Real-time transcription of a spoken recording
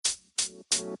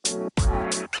Hey,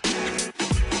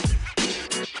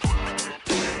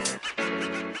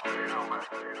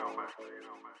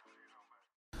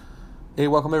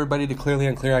 welcome everybody to Clearly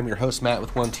Unclear. I'm your host, Matt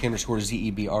with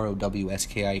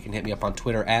 1T_ZEBROWSKI. You can hit me up on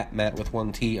Twitter at Matt with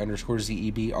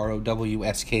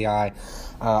 1T_ZEBROWSKI.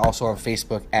 Also on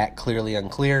Facebook at Clearly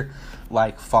Unclear.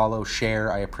 Like, follow, share.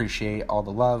 I appreciate all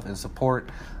the love and support.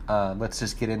 Let's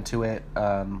just get into it.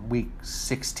 Week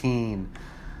 16.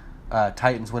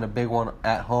 Titans win a big one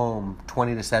at home,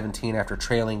 20-17 after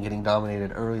trailing, getting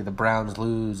dominated early. The Browns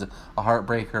lose a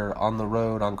heartbreaker on the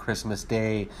road on Christmas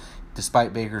Day.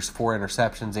 Despite Baker's 4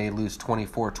 interceptions, they lose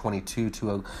 24-22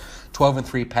 to a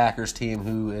 12-3 Packers team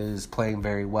who is playing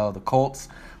very well. The Colts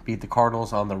beat the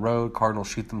Cardinals on the road. Cardinals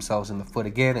shoot themselves in the foot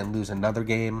again and lose another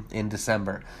game in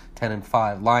December,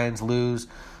 10-5. Lions lose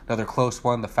another close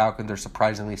one. The Falcons are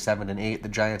surprisingly 7-8. The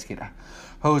Giants get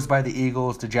hosed by the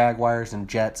Eagles, the Jaguars, and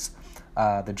Jets.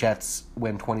 The Jets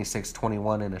win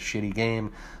 26-21 in a shitty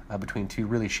game between two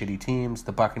really shitty teams.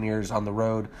 The Buccaneers on the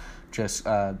road just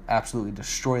absolutely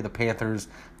destroy the Panthers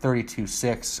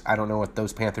 32-6. I don't know what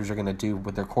those Panthers are going to do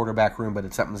with their quarterback room,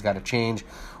 but something's got to change,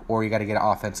 or you got to get an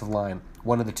offensive line.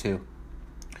 One of the two.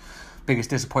 Biggest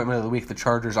disappointment of the week, the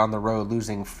Chargers on the road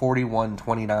losing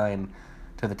 41-29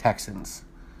 to the Texans.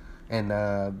 And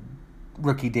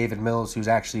rookie David Mills, who's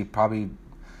actually probably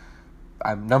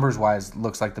numbers-wise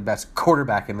looks like the best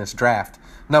quarterback in this draft,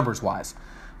 numbers-wise.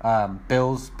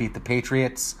 Bills beat the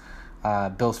Patriots.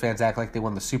 Bills fans act like they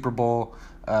won the Super Bowl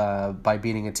by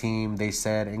beating a team they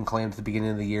said and claimed at the beginning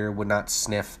of the year would not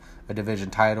sniff a division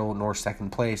title nor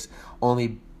second place,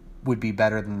 only would be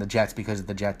better than the Jets because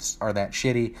the Jets are that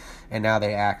shitty, and now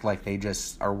they act like they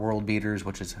just are world beaters,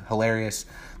 which is hilarious.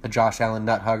 The Josh Allen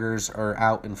nut huggers are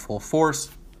out in full force,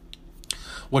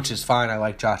 which is fine. I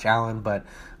like Josh Allen, but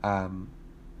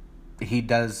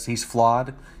he's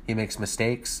flawed. He makes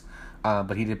mistakes,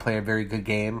 but he did play a very good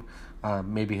game,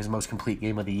 maybe his most complete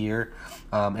game of the year,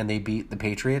 and they beat the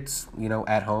Patriots,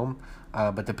 at home.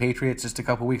 But the Patriots just a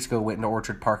couple weeks ago went into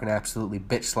Orchard Park and absolutely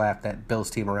bitch-slapped that Bills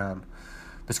team around.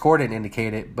 The score didn't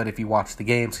indicate it, but if you watch the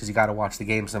games, because you got to watch the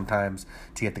games sometimes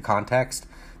to get the context,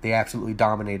 they absolutely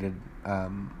dominated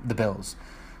the Bills.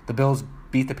 The Bills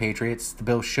beat the Patriots. The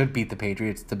Bills should beat the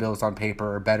Patriots. The Bills on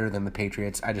paper are better than the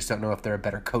Patriots. I just don't know if they're a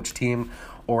better coach team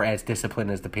or as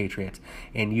disciplined as the Patriots.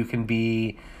 And you can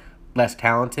be less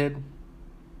talented,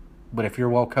 but if you're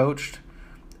well coached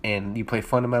and you play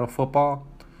fundamental football,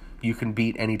 you can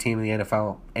beat any team in the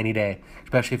NFL any day,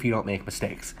 especially if you don't make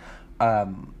mistakes.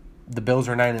 The Bills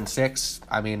are 9-6.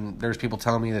 I mean, there's people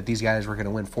telling me that these guys were going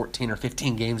to win 14 or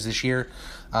 15 games this year,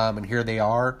 and here they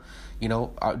are.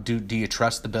 Do you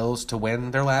trust the Bills to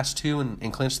win their last two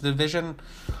and clinch the division?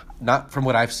 Not from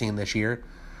what I've seen this year.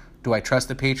 Do I trust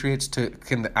the Patriots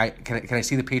can I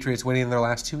see the Patriots winning their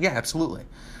last two? Yeah, absolutely.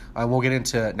 We'll get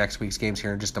into next week's games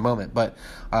here in just a moment. But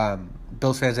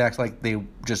Bills fans act like they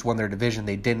just won their division.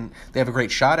 They didn't. They have a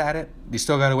great shot at it. You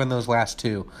still got to win those last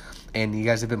two. And you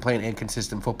guys have been playing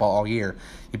inconsistent football all year.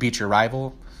 You beat your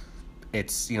rival.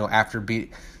 It's, after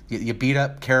you beat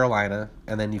up Carolina,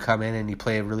 and then you come in and you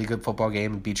play a really good football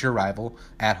game and beat your rival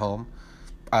at home.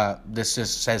 This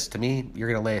just says to me you're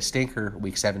going to lay a stinker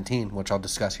week 17, which I'll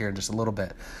discuss here in just a little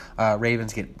bit.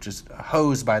 Ravens get just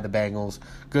hosed by the Bengals.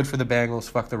 Good for the Bengals.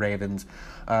 Fuck the Ravens.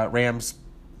 Rams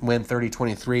win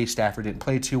 30-23. Stafford didn't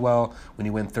play too well. When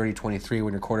you win 30-23,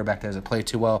 when your quarterback doesn't play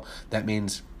too well, that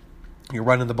means you're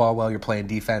running the ball well, you're playing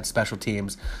defense, special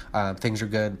teams, things are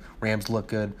good, Rams look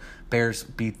good. Bears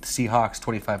beat the Seahawks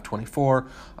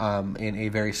 25-24 in a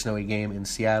very snowy game in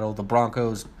Seattle. The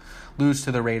Broncos lose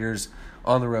to the Raiders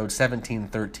on the road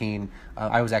 17-13.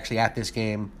 I was actually at this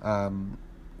game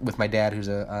with my dad, who's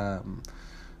a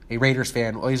Raiders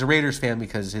fan. Well, he's a Raiders fan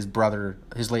because his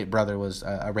late brother was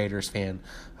a Raiders fan,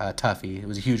 Tuffy. He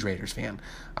was a huge Raiders fan.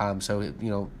 So,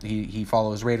 he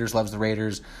follows Raiders, loves the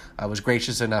Raiders, was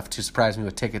gracious enough to surprise me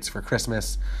with tickets for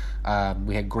Christmas.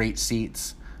 We had great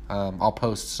seats. I'll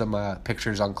post some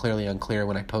pictures on Clearly Unclear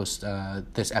when I post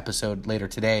this episode later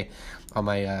today on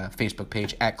my Facebook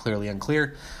page at Clearly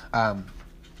Unclear.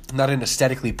 Not an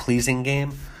aesthetically pleasing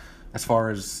game as far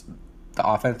as the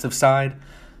offensive side,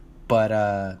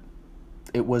 but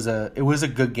it was a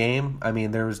good game. I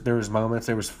mean, there was moments,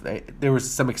 there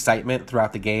was some excitement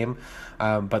throughout the game,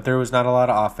 but there was not a lot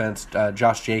of offense.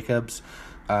 Josh Jacobs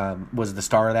was the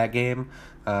star of that game,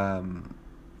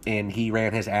 and he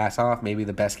ran his ass off. Maybe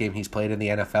the best game he's played in the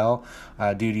NFL.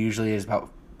 Dude usually is going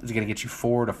to get you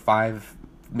 4 to 5,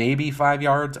 maybe 5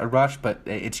 yards a rush, but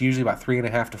it's usually about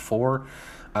 3.5 to 4.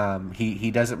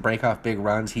 He doesn't break off big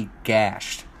runs. He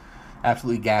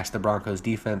absolutely gashed the Broncos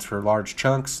defense for large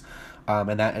chunks.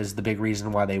 and that is the big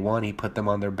reason why they won. He put them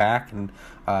on their back, and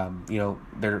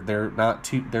they're not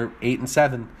too. They're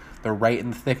 8-7. They're right in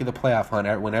the thick of the playoff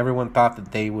hunt. When everyone thought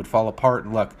that they would fall apart,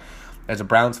 and look, as a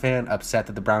Browns fan, upset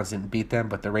that the Browns didn't beat them,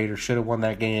 but the Raiders should have won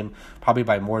that game, probably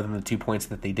by more than the 2 points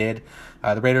that they did.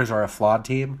 The Raiders are a flawed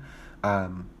team,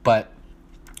 but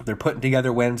they're putting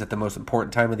together wins at the most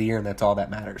important time of the year, and that's all that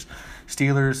matters.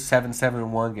 Steelers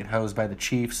 7-1 get hosed by the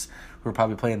Chiefs, who are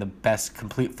probably playing the best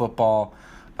complete football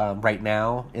right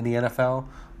now in the NFL.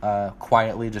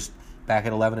 Quietly, just back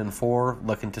at 11-4,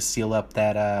 looking to seal up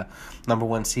that number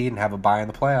one seed and have a bye in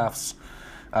the playoffs.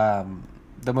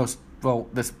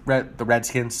 The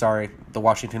Redskins, the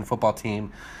Washington football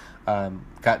team,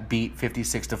 got beat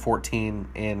 56-14,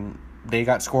 and they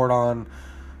got scored on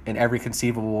in every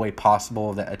conceivable way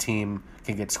possible that a team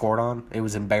can get scored on. It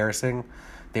was embarrassing.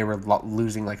 They were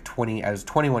losing like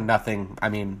 21-0. I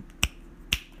mean,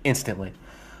 instantly.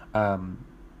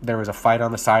 There was a fight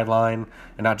on the sideline,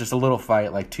 and not just a little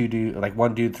fight.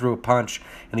 One dude threw a punch,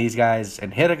 and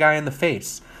hit a guy in the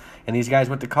face, and these guys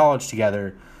went to college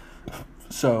together.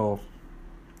 So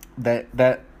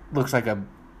that looks like a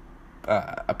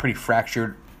pretty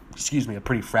fractured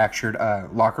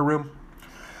locker room.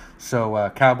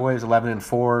 So Cowboys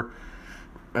 11-4.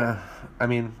 I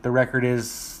mean, the record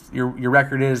is your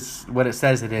record is what it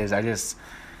says it is. That's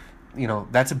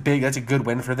a good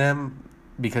win for them,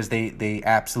 because they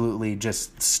absolutely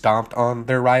just stomped on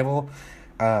their rival,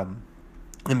 and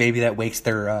maybe that wakes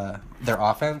their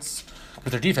offense,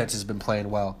 but their defense has been playing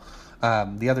well.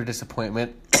 The other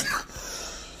disappointment,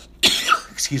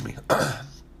 excuse me,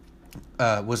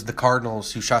 was the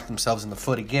Cardinals, who shot themselves in the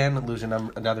foot again, losing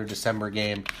another December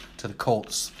game to the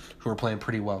Colts, who are playing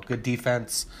pretty well. Good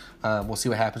defense. We'll see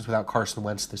what happens without Carson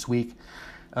Wentz this week.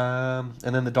 And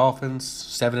then the Dolphins,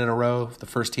 7 in a row, the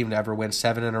first team to ever win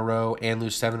 7 in a row and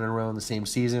lose 7 in a row in the same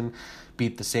season,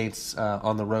 beat the Saints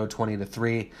on the road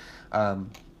 20-3.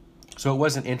 So it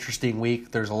was an interesting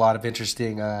week. There's a lot of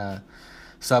interesting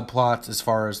subplots as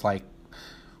far as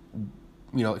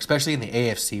especially in the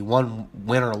AFC, one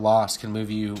win or loss can move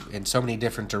you in so many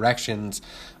different directions,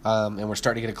 and we're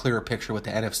starting to get a clearer picture what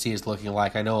the NFC is looking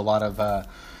like. I know a lot of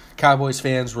Cowboys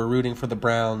fans were rooting for the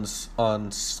Browns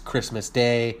on Christmas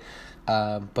Day,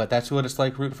 but that's what it's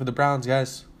like rooting for the Browns,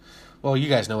 guys. Well, you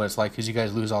guys know what it's like because you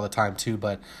guys lose all the time too,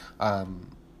 but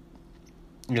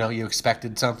you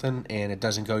expected something and it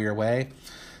doesn't go your way.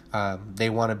 They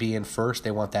want to be in first.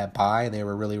 They want that bye, and they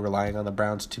were really relying on the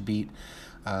Browns to beat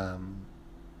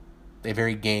a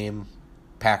very game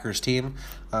Packers team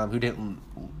who didn't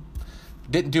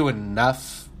do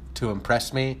enough to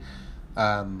impress me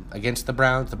against the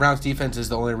Browns. The Browns defense is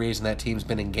the only reason that team's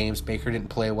been in games. Baker didn't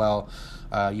play well.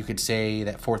 You could say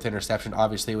that fourth interception,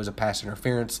 obviously it was a pass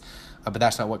interference, but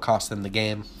that's not what cost them the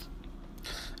game.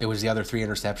 It was the other 3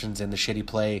 interceptions and the shitty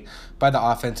play by the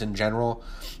offense in general.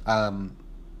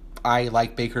 I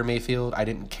like Baker Mayfield. I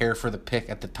didn't care for the pick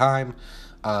at the time.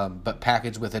 But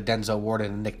packaged with a Denzel Ward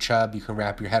and a Nick Chubb, you can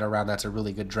wrap your head around that's a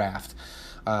really good draft.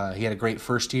 He had a great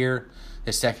first year.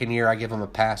 His second year, I give him a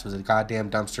pass. It was a goddamn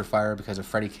dumpster fire because of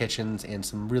Freddie Kitchens and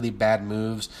some really bad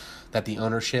moves that the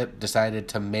ownership decided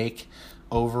to make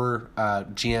over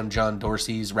GM John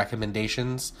Dorsey's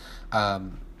recommendations.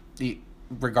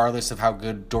 Regardless of how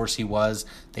good Dorsey was,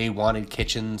 they wanted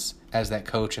Kitchens as that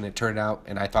coach, and it turned out,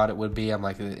 and I thought it would be. I'm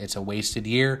like, it's a wasted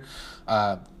year.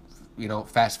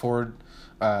 Fast forward.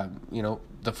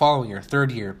 The following year,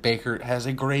 third year, Baker has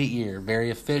a great year,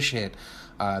 very efficient.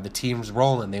 The team's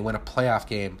rolling. They win a playoff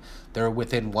game. They're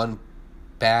within one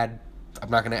bad. I'm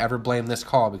not going to ever blame this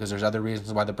call because there's other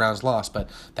reasons why the Browns lost, but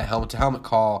that helmet-to-helmet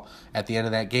call at the end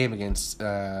of that game against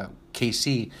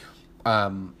KC,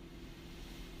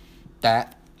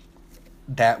 that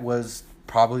was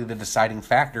probably the deciding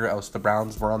factor, else the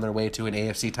Browns were on their way to an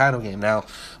AFC title game. Now,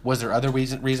 was there other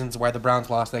reasons why the Browns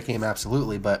lost that game?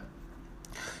 Absolutely, but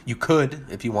you could,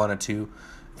 if you wanted to,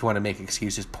 if you want to make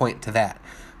excuses, point to that.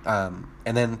 And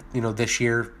then, this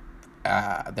year,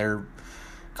 they're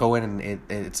going, and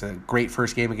it's a great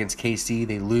first game against KC.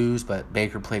 They lose, but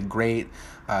Baker played great.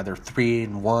 They're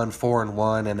 3-1,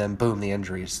 4-1, and then boom, the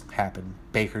injuries happen.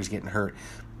 Baker's getting hurt.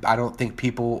 I don't think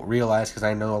people realize, because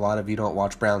I know a lot of you don't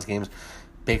watch Browns games,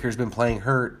 Baker's been playing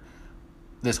hurt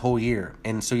this whole year.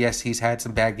 And so, yes, he's had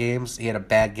some bad games. He had a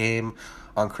bad game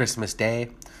on Christmas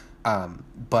Day.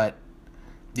 But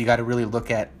you got to really look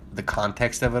at the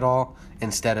context of it all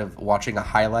instead of watching a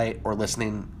highlight or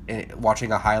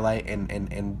watching a highlight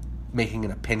and making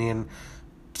an opinion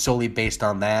solely based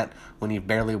on that when you've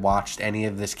barely watched any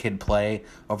of this kid play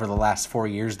over the last 4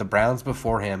 years. The Browns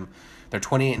before him, they're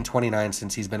 28-29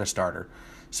 since he's been a starter.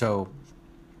 So,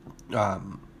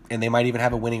 and they might even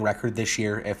have a winning record this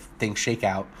year if things shake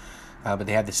out. But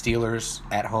they have the Steelers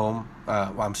at home.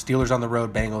 Steelers on the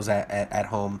road, Bengals at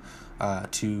home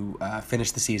to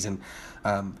finish the season.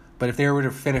 But if they were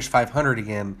to finish 500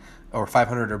 again, or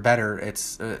 500 or better,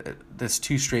 it's this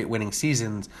 2 straight winning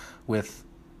seasons with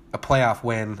a playoff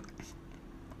win.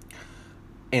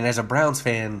 And as a Browns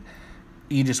fan,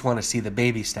 you just want to see the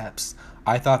baby steps.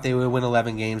 I thought they would win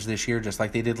 11 games this year, just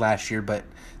like they did last year, but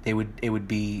it would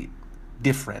be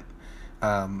different.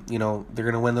 They're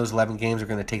going to win those 11 games. They're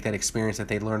going to take that experience that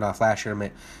they learned off last year,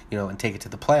 and take it to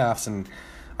the playoffs. And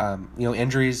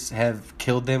injuries have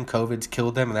killed them. COVID's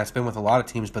killed them, and that's been with a lot of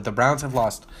teams. But the Browns have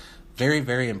lost very,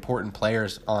 very important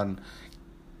players on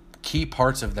key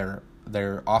parts of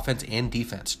their offense and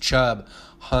defense. Chubb,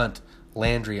 Hunt,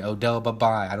 Landry, Odell,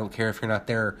 bye-bye. I don't care if you're not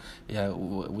there.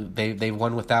 They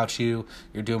won without you.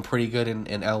 You're doing pretty good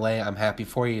in L.A. I'm happy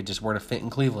for you. You just weren't a fit in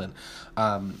Cleveland.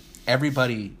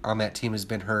 Everybody on that team has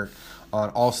been hurt on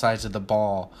all sides of the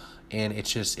ball, and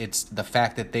it's the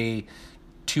fact that they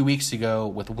 2 weeks ago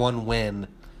with one win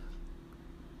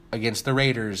against the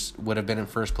Raiders would have been in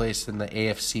first place in the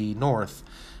AFC North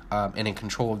and in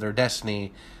control of their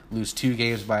destiny, lose 2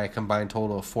 games by a combined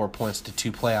total of 4 points to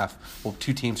two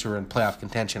teams who are in playoff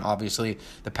contention. Obviously,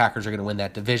 the Packers are going to win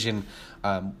that division,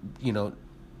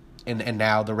 and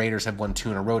now the Raiders have won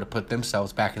 2 in a row to put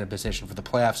themselves back in a position for the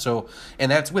playoffs. So,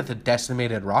 and that's with a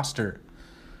decimated roster.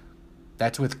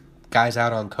 That's with guys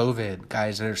out on COVID,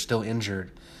 guys that are still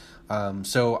injured.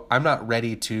 So I'm not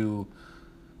ready to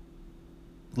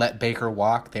let Baker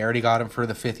walk. They already got him for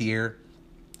the 5th year.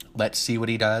 Let's see what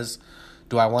he does.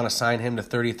 Do I want to sign him to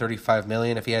 $30-35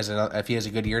 million if he has a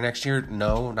good year next year?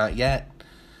 No, not yet.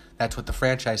 That's what the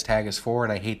franchise tag is for,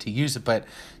 and I hate to use it, but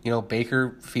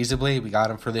Baker, feasibly, we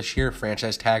got him for this year.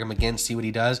 Franchise tag him again, see what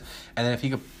he does, and then if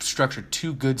he could structure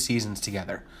 2 good seasons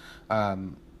together,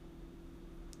 where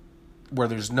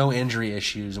there's no injury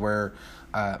issues, where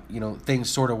things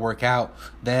sort of work out,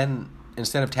 then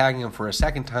instead of tagging him for a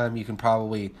second time, you can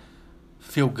probably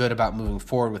feel good about moving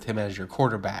forward with him as your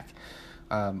quarterback.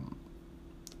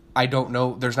 I don't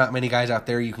know. There's not many guys out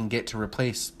there you can get to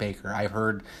replace Baker. I've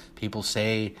heard people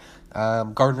say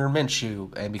Gardner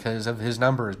Minshew, and because of his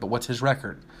numbers, but what's his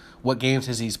record? What games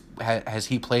has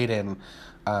he played in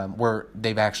where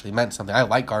they've actually meant something? I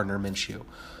like Gardner Minshew,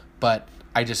 but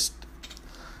I just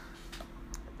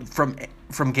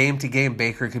from game to game,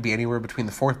 Baker could be anywhere between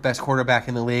the 4th best quarterback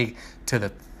in the league to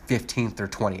the 15th or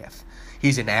 20th.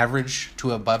 He's an average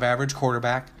to above average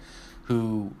quarterback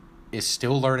who is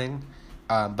still learning.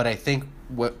 But I think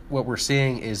what we're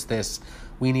seeing is this: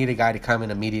 we need a guy to come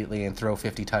in immediately and throw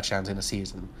 50 touchdowns in a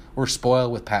season. We're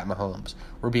spoiled with Pat Mahomes.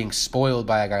 We're being spoiled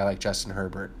by a guy like Justin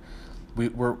Herbert.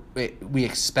 We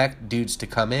expect dudes to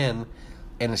come in,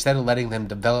 and instead of letting them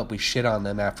develop, we shit on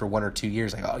them after 1 or 2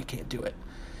 years. Like, oh, you can't do it.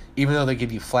 Even though they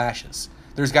give you flashes.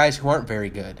 There's guys who aren't very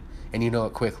good, and you know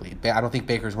it quickly. I don't think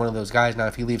Baker's one of those guys. Now,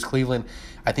 if he leaves Cleveland,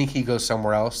 I think he goes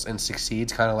somewhere else and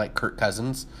succeeds, kind of like Kirk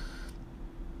Cousins.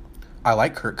 I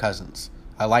like Kirk Cousins.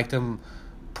 I liked him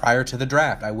prior to the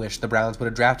draft. I wish the Browns would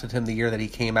have drafted him the year that he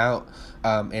came out.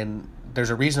 And there's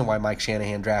a reason why Mike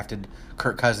Shanahan drafted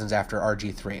Kirk Cousins after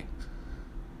RG3.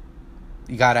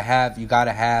 You gotta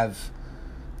have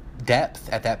depth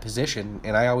at that position.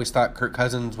 And I always thought Kirk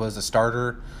Cousins was a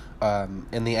starter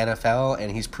in the NFL,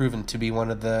 and he's proven to be one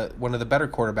of the better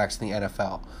quarterbacks in the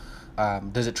NFL.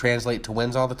 Does it translate to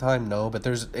wins all the time? No, but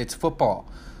it's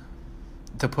football.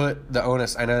 To put the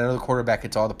onus, I know the quarterback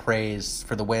gets all the praise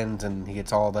for the wins and he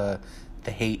gets all the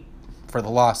hate for the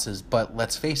losses, but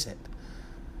let's face it,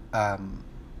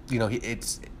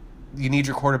 you need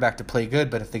your quarterback to play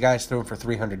good, but if the guy's throwing for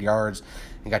 300 yards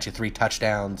and got you 3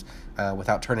 touchdowns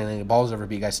without turning any balls over,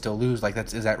 but you guys still lose, like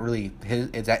is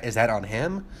that on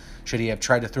him? Should he have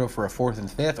tried to throw for a 4th and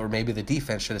 5th, or maybe the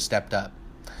defense should have stepped up?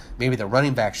 Maybe the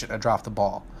running back shouldn't have dropped the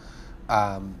ball.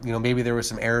 Maybe there were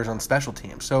some errors on special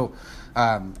teams. So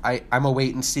I'm a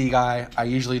wait-and-see guy. I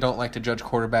usually don't like to judge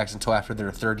quarterbacks until after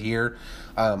their 3rd year.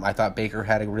 I thought Baker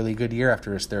had a really good year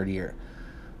after his 3rd year.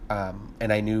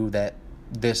 And I knew that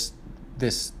this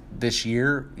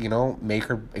year,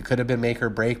 it could have been make or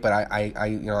break, but I'm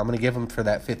going to give him for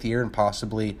that 5th year and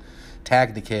possibly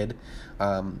tag the kid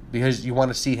because you want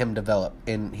to see him develop,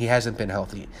 and he hasn't been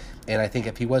healthy. And I think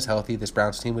if he was healthy, this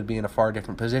Browns team would be in a far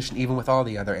different position, even with all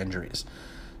the other injuries.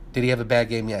 Did he have a bad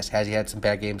game? Yes. Has he had some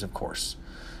bad games? Of course.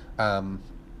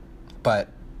 But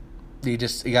you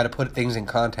got to put things in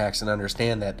context and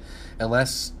understand that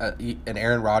unless an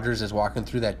Aaron Rodgers is walking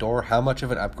through that door, how much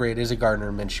of an upgrade is a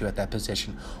Gardner Minshew at that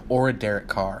position, or a Derek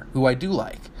Carr, who I do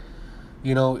like?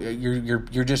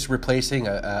 You're just replacing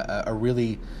a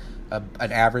really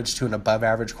an average to an above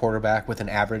average quarterback with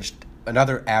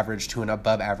another average to an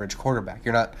above average quarterback.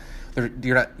 You're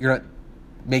not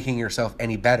making yourself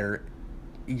any better.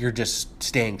 You're just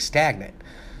staying stagnant.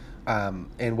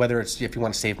 And whether it's if you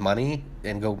want to save money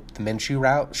and go the Minshew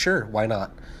route, sure, why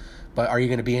not? But are you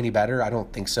going to be any better? I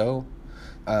don't think so.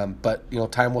 But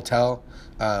time will tell.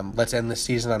 Let's end this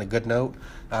season on a good note.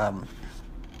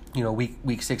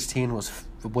 Week 16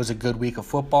 was a good week of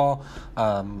football.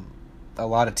 A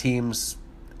lot of teams,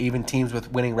 even teams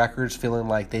with winning records, feeling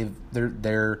like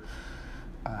they're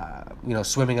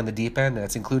swimming in the deep end.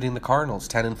 That's including the Cardinals,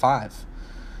 10-5.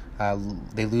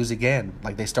 They lose again.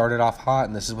 Like, they started off hot,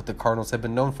 and this is what the Cardinals have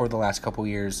been known for the last couple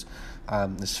years.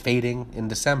 This fading in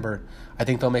December. I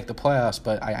think they'll make the playoffs,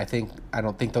 but I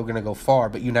don't think they're going to go far.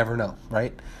 But you never know,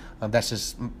 right? That's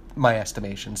just my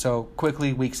estimation. So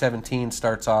quickly, Week 17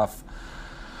 starts off.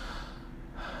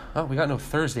 Oh, we got no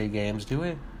Thursday games, do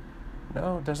we?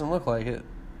 No, it doesn't look like it.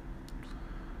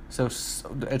 So it's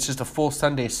just a full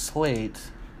Sunday slate.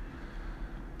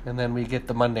 And then we get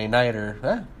the Monday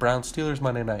nighter. Browns-Steelers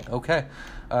Monday night. Okay.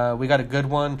 We got a good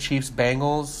one.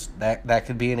 Chiefs-Bengals. That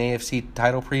could be an AFC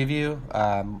title preview.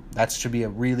 That should be a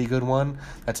really good one.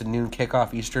 That's a noon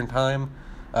kickoff Eastern time.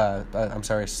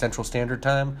 Central Standard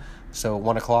Time. So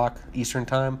 1 o'clock Eastern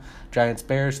time.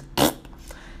 Giants-Bears.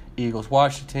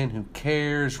 Eagles-Washington. Who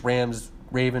cares?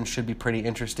 Rams-Ravens should be pretty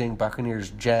interesting.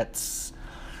 Buccaneers-Jets.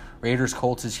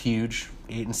 Raiders-Colts is huge.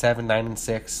 8-7,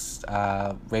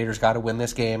 9-6. Raiders got to win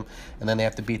this game, and then they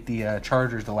have to beat the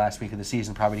Chargers the last week of the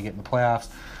season, probably to get in the playoffs.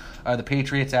 The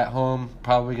Patriots at home,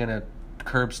 probably going to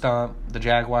curb stomp the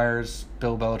Jaguars.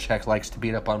 Bill Belichick likes to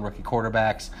beat up on rookie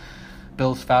quarterbacks.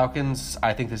 Bills-Falcons,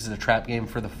 I think this is a trap game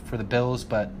for the Bills,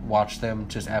 but watch them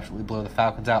just absolutely blow the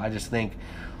Falcons out. I just think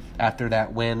after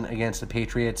that win against the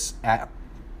Patriots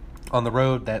on the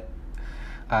road that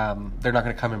they're not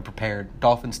going to come in prepared.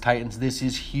 Dolphins-Titans, this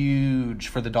is huge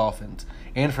for the Dolphins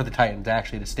and for the Titans,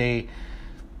 actually, to stay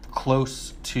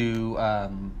close to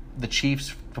the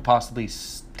Chiefs to possibly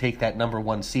take that number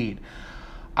 1 seed.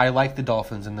 I like the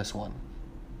Dolphins in this one.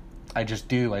 I just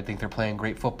do. I think they're playing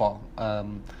great football.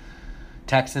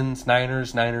 Texans,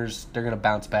 Niners, they're going to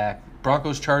bounce back.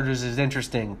 Broncos-Chargers is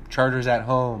interesting. Chargers at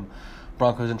home.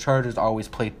 Broncos and Chargers always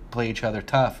play each other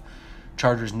tough.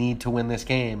 Chargers need to win this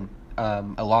game.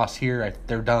 A loss here,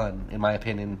 they're done, in my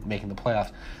opinion, making the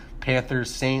playoffs.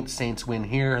 Panthers, Saints win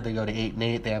here. They go to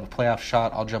 8-8. They have a playoff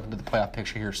shot. I'll jump into the playoff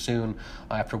picture here soon.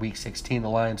 After Week 16, the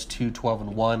Lions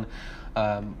 2-12-1.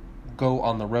 Go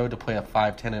on the road to play a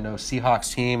 5-10-0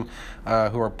 Seahawks team,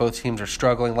 both teams are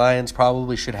struggling. Lions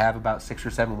probably should have about 6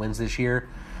 or 7 wins this year,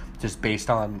 just based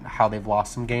on how they've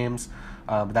lost some games.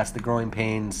 But that's the growing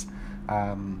pains.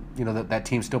 That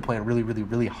team's still playing really, really,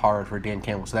 really hard for Dan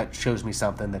Campbell. So that shows me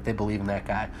something that they believe in that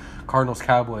guy.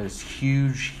 Cardinals-Cowboys,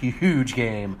 huge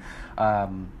game.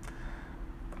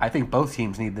 I think both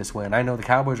teams need this win. I know the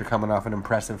Cowboys are coming off an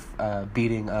impressive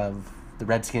beating of the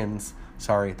Redskins.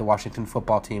 Sorry, the Washington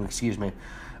football team, excuse me.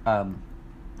 But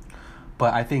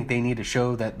I think they need to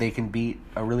show that they can beat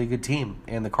a really good team.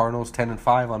 And the Cardinals,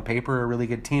 10-5 on paper, are a really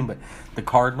good team. But the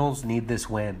Cardinals need this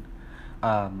win.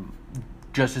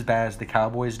 Just as bad as the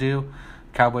Cowboys do.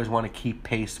 Cowboys want to keep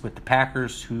pace with the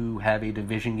Packers, who have a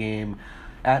division game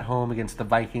at home against the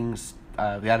Vikings.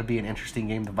 That'll be an interesting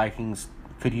game. The Vikings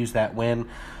could use that win.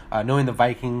 Knowing the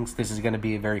Vikings, this is going to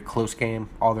be a very close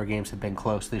game. All their games have been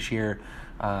close this year.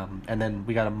 And then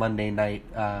we got a Monday night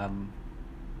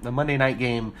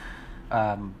game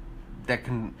that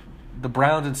can. The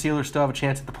Browns and Steelers still have a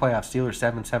chance at the playoffs. Steelers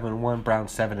 7-7-1,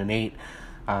 Browns 7-8.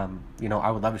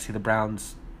 I would love to see the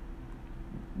Browns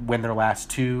win their last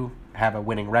 2, have a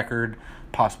winning record,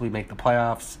 possibly make the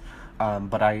playoffs.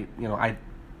 But I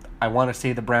want to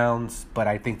say the Browns, but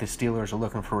I think the Steelers are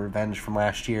looking for revenge from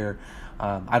last year.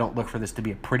 I don't look for this to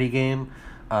be a pretty game,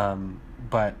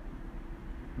 but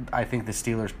I think the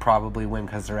Steelers probably win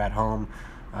because they're at home.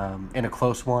 In a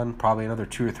close one, probably another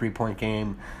 2 or 3 point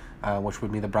game, which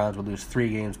would mean the Browns would lose 3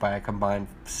 games by a combined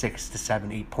 6 to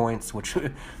 7, 8 points, which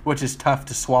is tough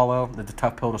to swallow. It's a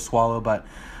tough pill to swallow, but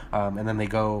and then they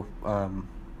go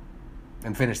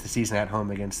and finish the season at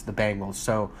home against the Bengals.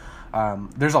 So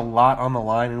there's a lot on the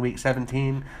line in Week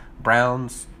 17.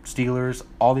 Browns, Steelers,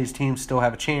 all these teams still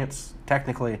have a chance,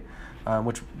 technically,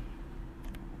 which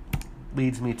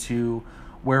leads me to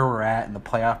where we're at in the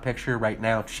playoff picture. Right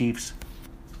now, Chiefs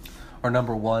are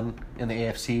number 1 in the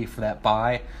AFC for that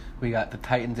bye. We got the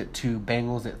Titans at 2,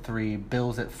 Bengals at 3,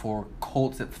 Bills at 4,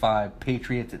 Colts at 5,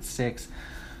 Patriots at 6,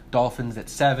 Dolphins at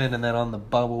 7, and then on the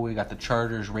bubble we got the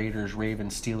Chargers, Raiders,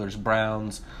 Ravens, Steelers,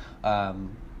 Browns.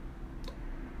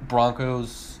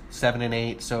 Broncos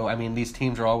 7-8. So I mean, these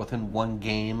teams are all within one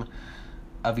game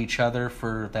of each other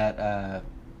for that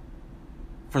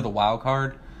for the wild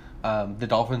card. The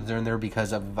Dolphins are in there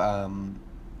because of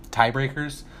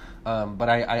tiebreakers, but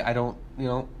I don't,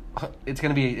 it's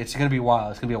gonna be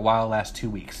wild. It's gonna be a wild last 2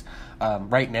 weeks.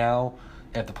 Right now,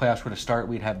 if the playoffs were to start,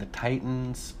 we'd have the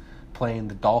Titans playing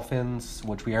the Dolphins,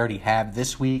 which we already have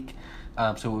this week.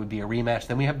 So it would be a rematch.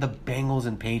 Then we have the Bengals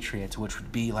and Patriots, which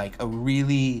would be like a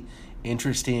really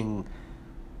interesting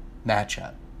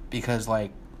matchup because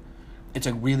like it's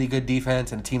a really good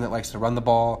defense and a team that likes to run the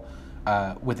ball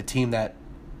with a team that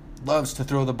loves to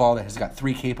throw the ball, that has got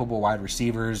 3 capable wide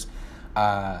receivers.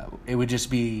 It would just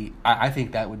be, I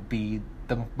think that would be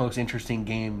the most interesting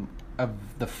game of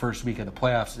the first week of the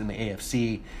playoffs in the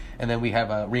AFC. And then we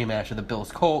have a rematch of the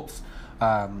Bills-Colts,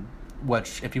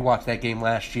 which if you watched that game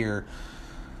last year,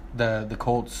 the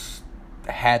Colts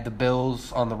had the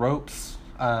Bills on the ropes.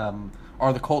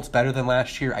 Are the Colts better than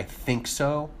last year? I think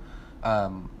so,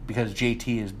 because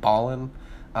JT is balling.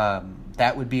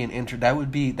 That would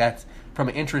be that's from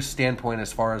an interest standpoint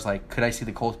as far as like, could I see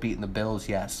the Colts beating the Bills?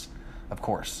 Yes, of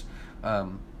course.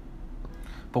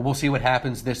 But we'll see what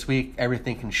happens this week.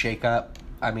 Everything can shake up.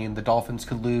 I mean, the Dolphins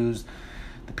could lose,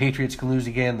 the Patriots can lose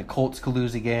again, the Colts could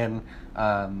lose again,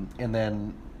 and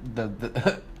then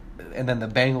the and then the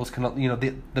Bengals can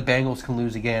the Bengals can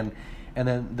lose again, and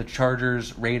then the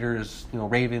Chargers, Raiders,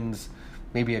 Ravens,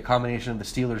 maybe a combination of the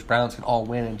Steelers, Browns can all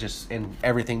win, and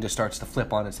everything just starts to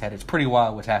flip on its head. It's pretty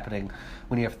wild what's happening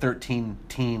when you have 13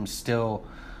 teams still,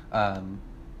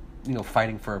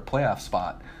 fighting for a playoff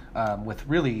spot, with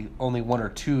really only 1 or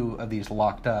 2 of these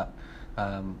locked up,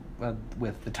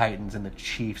 with the Titans and the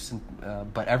Chiefs,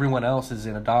 but everyone else is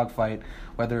in a dogfight,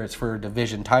 whether it's for a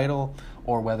division title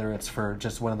or whether it's for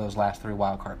just one of those last 3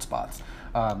 wild card spots.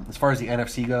 As far as the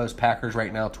NFC goes, Packers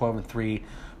right now 12-3.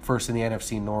 First in the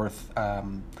NFC North.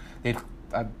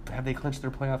 Have they clinched their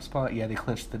playoff spot? Yeah, they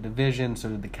clinched the division. So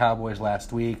did the Cowboys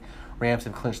last week. Rams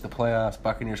have clinched the playoffs.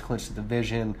 Buccaneers clinched the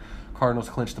division. Cardinals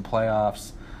clinched the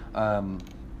playoffs.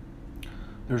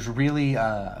 There's really,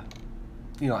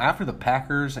 after the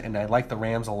Packers, and I like the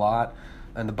Rams a lot,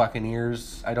 and the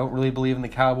Buccaneers, I don't really believe in the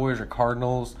Cowboys or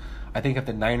Cardinals. I think if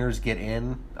the Niners get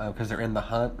in, because they're in the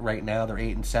hunt right now, they're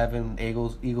 8-7.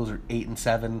 Eagles are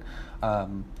 8-7.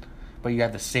 But you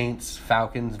have the Saints,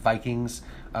 Falcons, Vikings,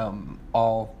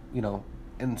 all,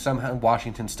 and somehow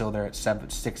Washington's still there at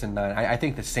 6-9. I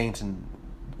think the Saints and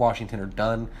Washington are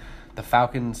done. The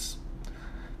Falcons,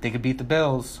 they could beat the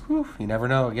Bills. Whew, you never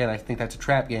know. Again, I think that's a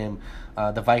trap game.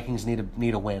 The Vikings need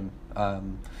a win. The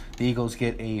Eagles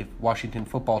get a Washington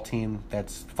football team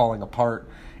that's falling apart,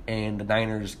 and the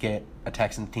Niners get a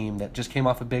Texan team that just came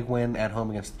off a big win at home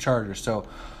against the Chargers. So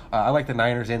I like the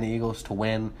Niners and the Eagles to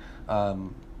win.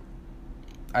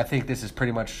 I think this is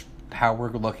pretty much how we're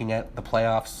looking at the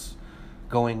playoffs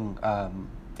going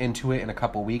into it in a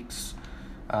couple weeks.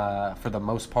 For the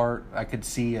most part, I could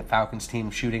see a Falcons team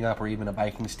shooting up, or even a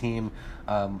Vikings team,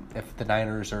 if the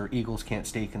Niners or Eagles can't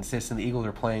stay consistent. The Eagles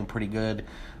are playing pretty good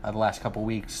the last couple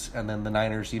weeks, and then the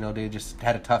Niners, they just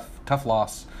had a tough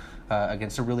loss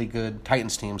against a really good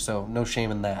Titans team, so no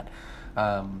shame in that.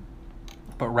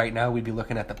 But right now we'd be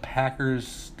looking at the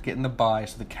Packers getting the bye,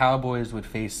 so the Cowboys would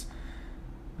face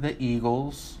the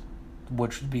Eagles,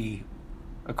 which would be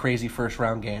a crazy first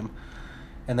round game,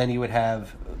 and then you would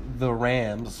have the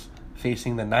Rams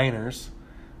facing the Niners,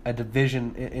 a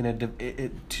division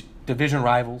division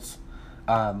rivals,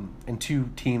 and 2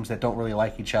 teams that don't really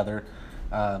like each other.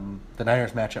 The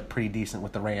Niners match up pretty decent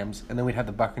with the Rams, and then we'd have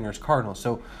the Buccaneers Cardinals.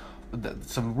 So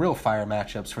some real fire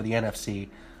matchups for the NFC.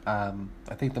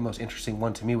 I think the most interesting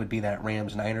one to me would be that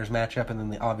Rams-Niners matchup, and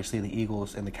then obviously the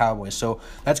Eagles and the Cowboys. So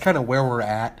that's kind of where we're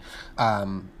at,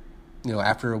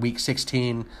 after Week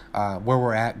 16, where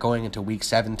we're at going into Week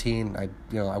 17. I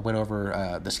went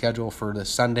over the schedule for the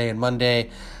Sunday and Monday,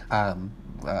 kind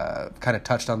of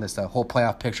touched on this whole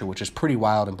playoff picture, which is pretty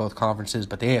wild in both conferences,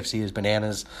 but the AFC is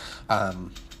bananas.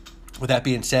 With that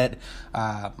being said,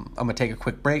 I'm going to take a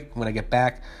quick break. When I get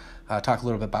back, talk a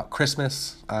little bit about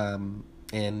Christmas.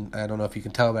 And I don't know if you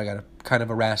can tell, but I got a kind of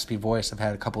a raspy voice. I've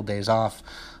had a couple days off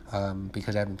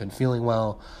because I haven't been feeling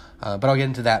well. But I'll get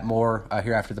into that more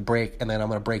here after the break. And then I'm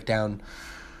going to break down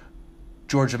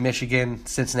Georgia, Michigan,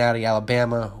 Cincinnati,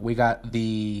 Alabama. We got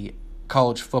the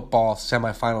college football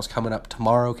semifinals coming up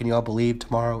tomorrow. Can you all believe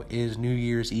tomorrow is New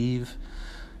Year's Eve?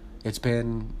 It's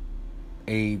been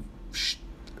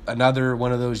another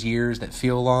one of those years that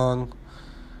feel long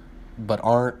but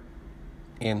aren't.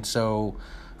 And so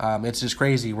It's just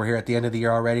crazy. We're here at the end of the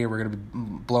year already. We're going to be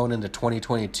blown into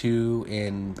 2022,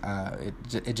 and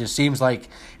it just seems like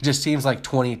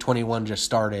 2021 just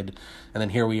started, and then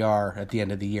here we are at the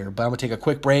end of the year. But I'm going to take a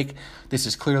quick break. This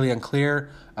is Clearly Unclear.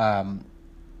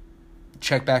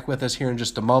 Check back with us here in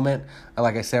just a moment.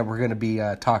 Like I said, we're going to be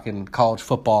talking college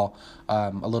football,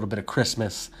 a little bit of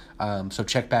Christmas. So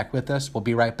check back with us. We'll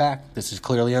be right back. This is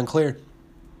Clearly Unclear.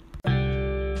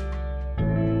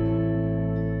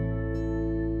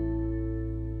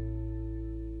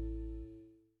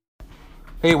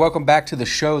 Hey, welcome back to the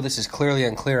show. This is Clearly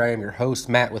Unclear. I am your host,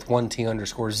 Matt, with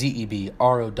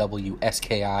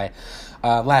 1T_ZEBROWSKI.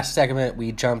 Last segment,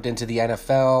 we jumped into the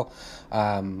NFL.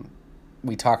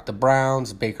 We talked the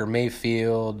Browns, Baker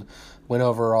Mayfield, went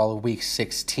over all of Week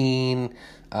 16,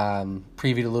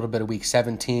 previewed a little bit of Week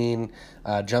 17,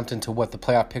 jumped into what the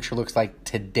playoff picture looks like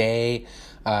today.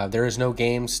 There is no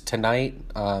games tonight,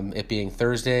 it being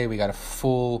Thursday. We got a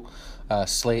full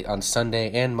slate on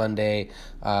Sunday and Monday,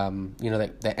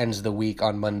 that ends the week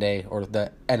on Monday, or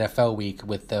the NFL week,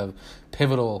 with the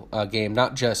pivotal game,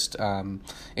 not just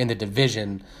in the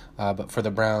division, but for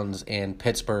the Browns and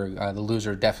Pittsburgh. The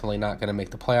loser definitely not going to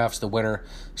make the playoffs. The winner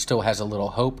still has a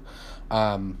little hope.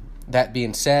 That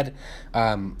being said,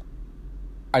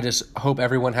 I just hope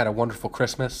everyone had a wonderful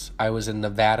Christmas. I was in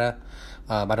Nevada.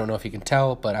 I don't know if you can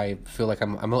tell, but I feel like I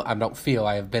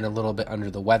have been a little bit under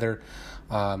the weather.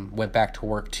 Went back to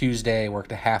work Tuesday,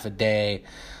 worked a half a day,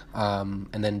 and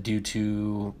then due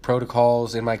to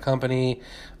protocols in my company,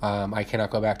 I cannot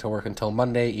go back to work until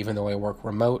Monday, even though I work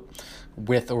remote,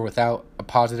 with or without a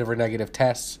positive or negative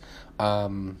test.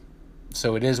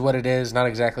 So it is what it is. Not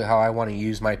exactly how I want to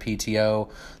use my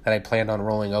PTO that I planned on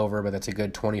rolling over, but that's a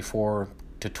good 24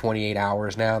 to 28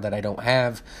 hours now that I don't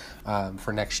have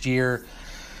for next year.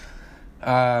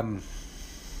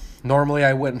 Normally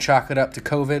I wouldn't chalk it up to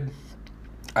COVID.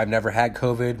 I've never had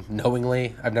COVID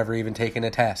knowingly. I've never even taken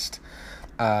a test.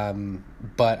 But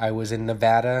I was in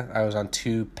Nevada. I was on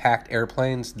 2 packed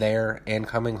airplanes there and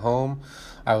coming home.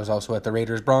 I was also at the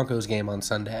Raiders-Broncos game on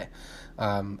Sunday.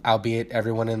 Albeit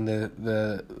everyone in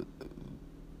the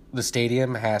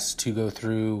stadium has to go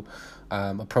through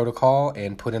a protocol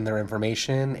and put in their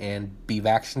information and be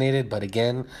vaccinated. But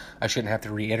again, I shouldn't have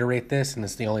to reiterate this, and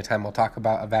it's the only time I'll talk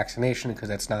about a vaccination, because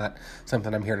that's not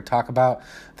something I'm here to talk about.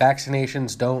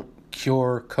 Vaccinations don't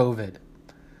cure COVID.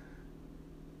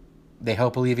 They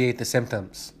help alleviate the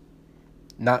symptoms.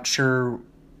 Not sure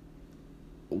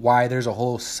why there's a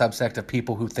whole subsect of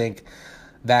people who think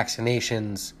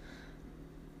vaccinations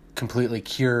completely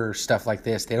cure stuff like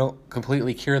this. They don't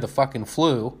completely cure the fucking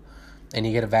flu, and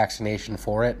you get a vaccination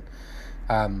for it.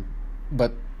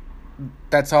 But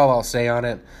that's all I'll say on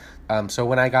it. So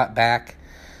when I got back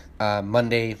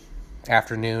Monday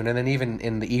afternoon, and then even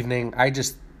in the evening, I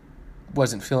just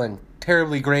wasn't feeling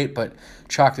terribly great, but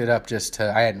chalked it up just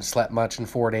to I hadn't slept much in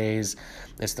 4 days.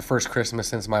 It's the first Christmas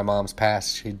since my mom's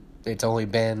passed. It's only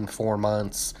been 4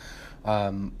 months.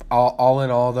 All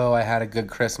in all, though, I had a good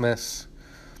Christmas.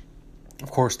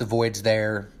 Of course, the void's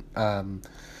there.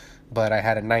 But I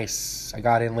got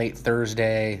in late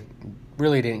Thursday,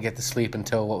 really didn't get to sleep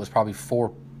until what was probably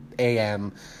 4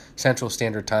 a.m. Central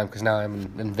Standard Time, because now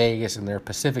I'm in Vegas and they're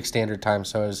Pacific Standard Time,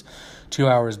 so I was 2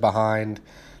 hours behind.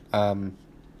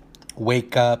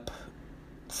 Wake up,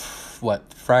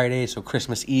 Friday, so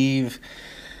Christmas Eve.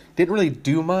 Didn't really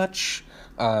do much.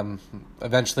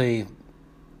 Eventually,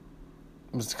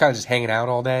 was kind of just hanging out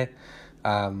all day.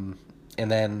 And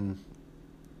then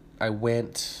I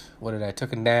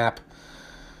took a nap,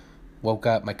 woke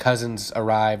up, my cousins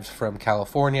arrived from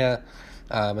California,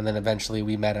 and then eventually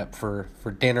we met up for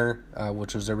dinner,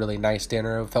 which was a really nice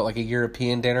dinner. It felt like a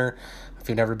European dinner. If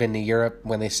you've never been to Europe,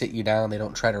 when they sit you down, they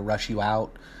don't try to rush you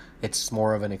out. It's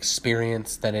more of an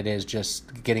experience than it is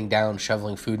just getting down,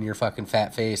 shoveling food in your fucking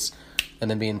fat face,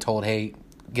 and then being told, hey,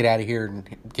 get out of here and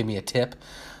give me a tip.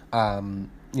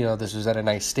 This was at a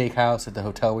nice steakhouse at the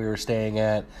hotel we were staying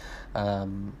at.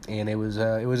 And it was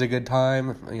a good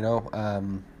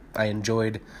time. I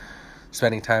enjoyed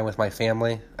spending time with my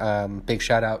family. Big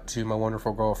shout out to my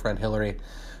wonderful girlfriend Hillary,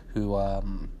 who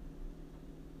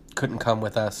couldn't come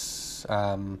with us,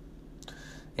 and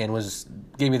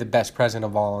gave me the best present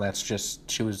of all. And that's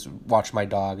just she was watching my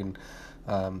dog, and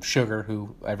Sugar,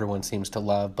 who everyone seems to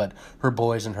love, but her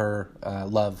boys and her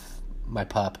love my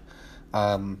pup.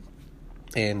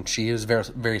 And she was very,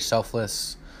 very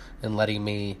selfless in letting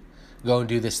me go and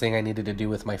do this thing I needed to do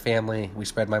with my family. We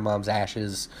spread my mom's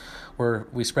ashes,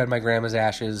 we spread my grandma's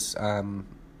ashes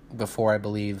before, I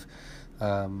believe,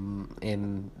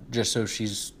 and just so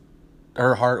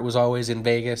her heart was always in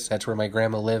Vegas. That's where my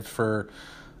grandma lived for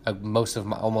most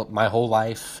of almost my whole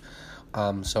life.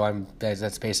 So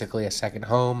that's basically a second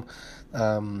home.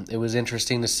 It was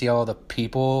interesting to see all the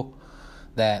people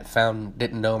that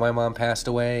didn't know my mom passed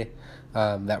away,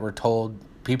 that were told,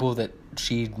 people that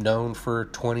she'd known for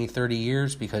 20, 30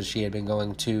 years because she had been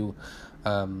going to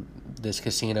this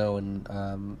casino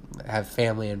and have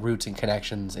family and roots and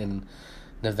connections in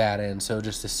Nevada. And so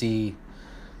just to see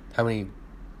how many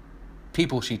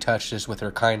people she touched just with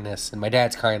her kindness, and my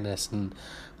dad's kindness, and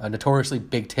notoriously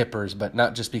big tippers, but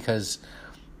not just because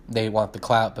they want the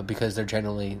clout, but because they're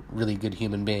generally really good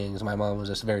human beings. My mom was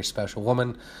just a very special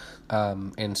woman,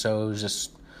 and so it was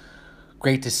just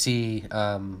great to see,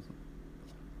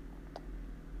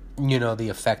 the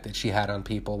effect that she had on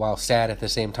people, while sad at the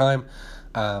same time.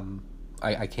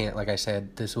 I can't, like I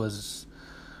said, this was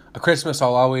a Christmas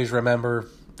I'll always remember,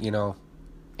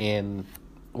 and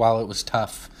while it was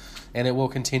tough, and it will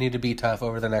continue to be tough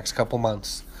over the next couple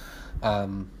months,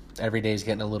 every day's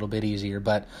getting a little bit easier,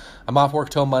 but I'm off work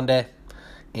till Monday,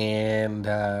 and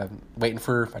I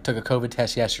took a COVID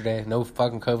test yesterday. No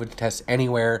fucking COVID test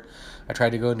anywhere. I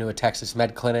tried to go into a Texas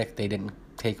med clinic. They didn't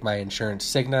take my insurance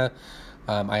Cigna.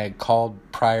 I had called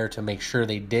prior to make sure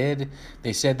they did.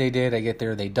 They said they did. I get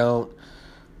there, they don't.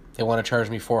 They want to charge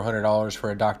me $400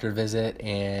 for a doctor visit,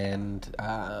 and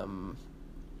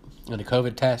in a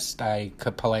COVID test, I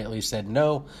politely said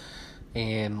no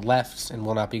and left, and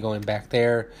will not be going back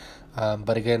there.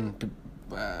 But again,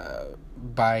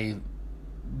 by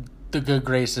the good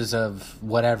graces of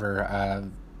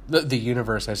whatever, the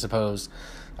universe, I suppose,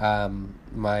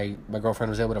 my girlfriend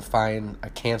was able to find a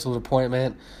canceled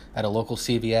appointment at a local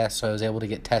CVS, so I was able to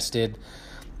get tested.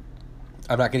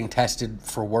 I'm not getting tested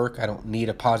for work. I don't need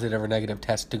a positive or negative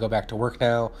test to go back to work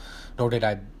now, nor did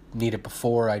I need it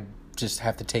before. I just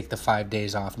have to take the 5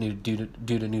 days off due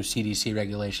to new CDC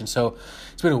regulations. So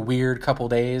it's been a weird couple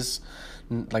days.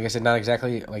 Like I said, not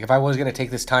exactly, like if I was going to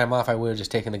take this time off, I would have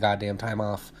just taken the goddamn time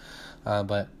off.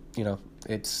 But,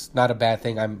 it's not a bad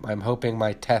thing. I'm hoping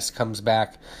my test comes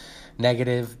back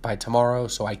negative by tomorrow,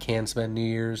 so I can spend New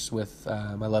Year's with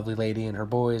my lovely lady and her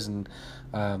boys, and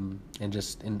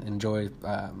just enjoy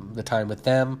the time with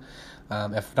them.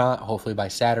 If not, hopefully by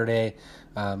Saturday.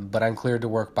 But I'm cleared to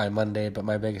work by Monday. But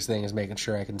my biggest thing is making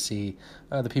sure I can see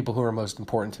the people who are most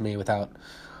important to me without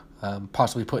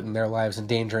possibly putting their lives in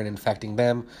danger and infecting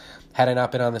them. Had I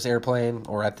not been on this airplane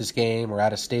or at this game or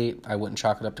out of state, I wouldn't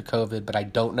chalk it up to COVID, but I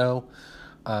don't know.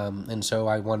 And so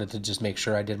I wanted to just make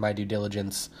sure I did my due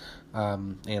diligence.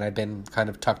 And I've been kind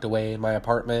of tucked away in my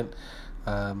apartment.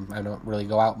 I don't really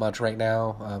go out much right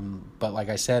now. But like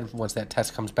I said, once that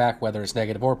test comes back, whether it's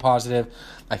negative or positive,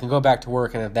 I can go back to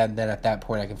work. And then at that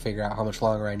point, I can figure out how much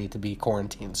longer I need to be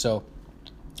quarantined. So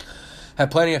have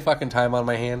plenty of fucking time on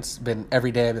my hands.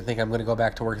 Every day I've been thinking I'm going to go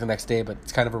back to work the next day, but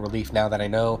it's kind of a relief now that I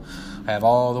know I have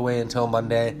all the way until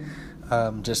Monday,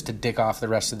 just to dick off the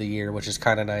rest of the year, which is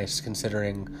kind of nice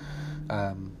considering,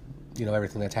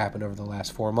 everything that's happened over the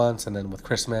last 4 months, and then with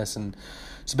Christmas, and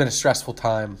it's been a stressful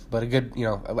time, but a good,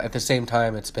 at the same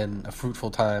time, it's been a fruitful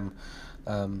time,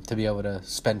 to be able to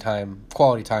spend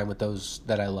quality time with those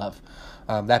that I love.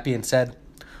 That being said,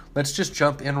 let's just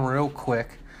jump in real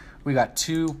quick. We got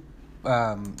two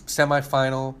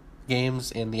semifinal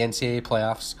games in the NCAA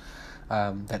playoffs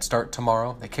that start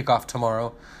tomorrow. They kick off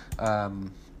tomorrow.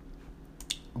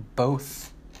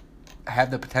 Both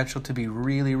have the potential to be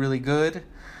really, really good.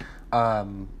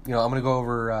 I'm going to go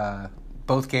over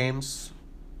both games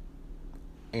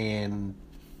and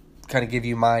kind of give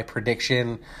you my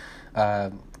prediction,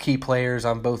 key players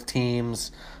on both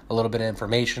teams, a little bit of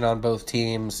information on both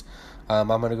teams. I'm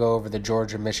going to go over the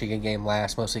Georgia-Michigan game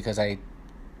last, mostly because I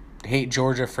hate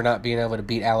Georgia for not being able to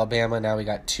beat Alabama. Now we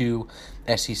got two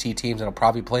SEC teams that'll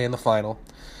probably play in the final.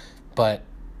 But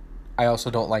I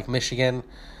also don't like Michigan,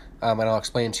 and I'll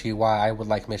explain to you why I would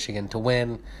like Michigan to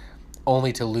win,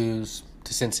 only to lose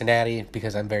to Cincinnati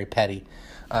because I'm very petty.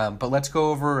 But let's go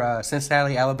over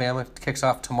Cincinnati, Alabama. Kicks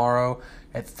off tomorrow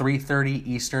at 3:30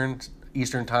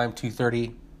 Eastern Time,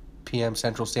 2:30 p.m.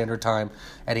 Central Standard Time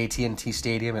at AT&T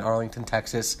Stadium in Arlington,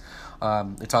 Texas.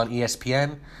 It's on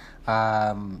ESPN.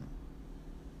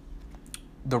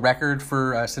 The record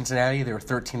for Cincinnati, they were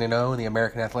 13-0 in the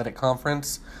American Athletic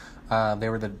Conference. They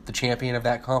were the champion of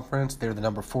that conference. They were the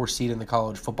number 4 seed in the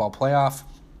college football playoff.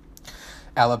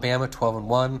 Alabama,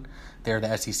 12-1. They're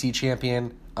the SEC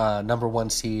champion, number 1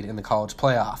 seed in the college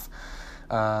playoff.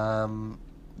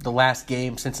 The last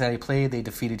game Cincinnati played, they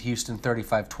defeated Houston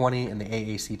 35-20 in the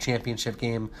AAC championship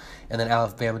game, and then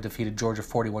Alabama defeated Georgia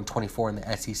 41-24 in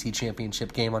the SEC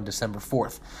championship game on December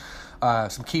 4th.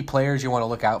 Some key players you want to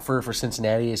look out for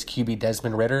Cincinnati is QB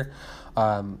Desmond Ridder.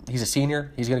 He's a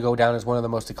senior. He's going to go down as one of the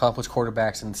most accomplished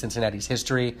quarterbacks in Cincinnati's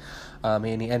history.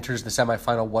 And he enters the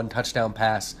semifinal one touchdown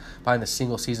pass behind the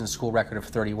single-season school record of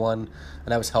 31.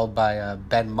 And that was held by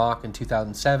Ben Mock in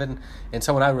 2007 and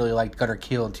someone I really liked, Gunnar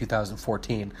Kiel, in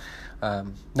 2014.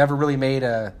 Never really made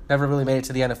it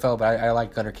to the NFL, but I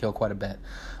like Gunnar Kiel quite a bit.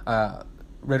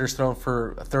 Ritter's thrown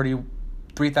for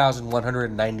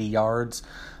 3,190 yards.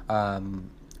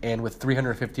 And with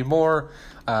 350 more,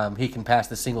 he can pass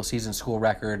the single-season school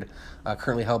record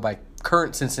currently held by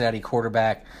current Cincinnati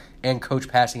quarterback and coach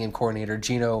passing and coordinator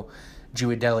Gino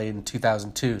Giudelli in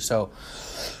 2002. So,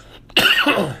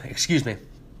 excuse me,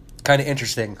 kind of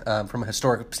interesting from a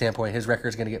historic standpoint. His record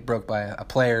is going to get broke by a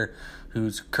player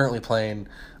who's currently playing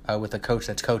with a coach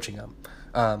that's coaching him.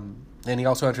 And he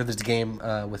also entered this game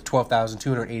with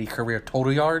 12,280 career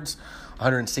total yards,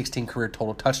 116 career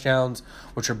total touchdowns,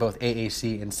 which are both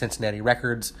AAC and Cincinnati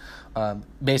records.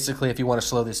 Basically, if you want to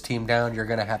slow this team down, you're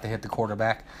going to have to hit the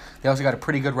quarterback. They also got a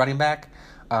pretty good running back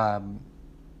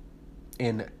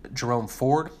in Jerome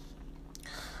Ford.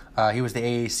 He was the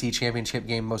AAC championship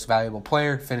game most valuable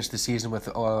player, finished the season with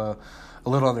a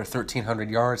little under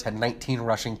 1,300 yards, had 19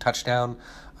 rushing touchdowns.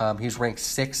 He's ranked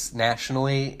 6th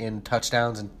nationally in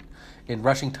touchdowns and in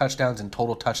rushing touchdowns and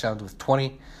total touchdowns with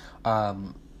 20.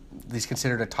 He's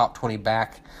considered a top 20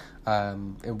 back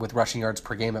with rushing yards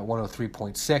per game at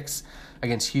 103.6.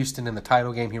 Against Houston in the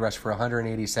title game, he rushed for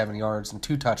 187 yards and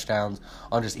 2 touchdowns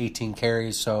on just 18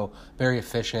 carries, so very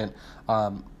efficient.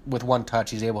 With one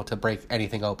touch, he's able to break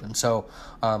anything open. So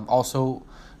also,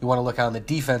 you want to look on the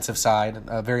defensive side,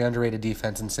 a very underrated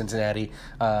defense in Cincinnati.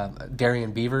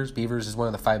 Darian Beavers. Beavers is one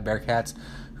of the 5 Bearcats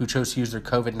who chose to use their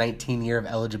COVID-19 year of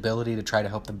eligibility to try to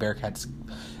help the Bearcats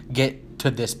get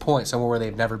to this point, somewhere where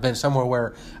they've never been, somewhere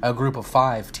where a group of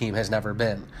 5 team has never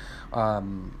been.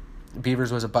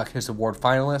 Beavers was a Buckhiss Award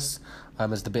finalist,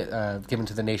 as given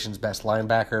to the nation's best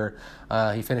linebacker.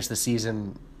 He finished the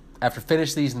season, after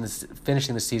finishing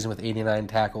the season with 89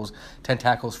 tackles, 10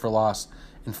 tackles for loss,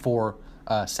 and 4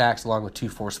 sacks, along with 2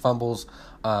 forced fumbles.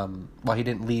 While he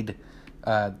didn't lead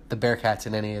the Bearcats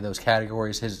in any of those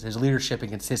categories, his leadership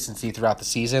and consistency throughout the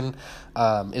season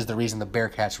is the reason the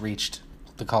Bearcats reached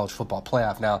the college football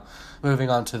playoff. Now,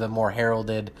 moving on to the more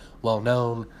heralded,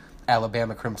 well-known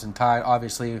Alabama Crimson Tide,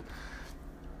 obviously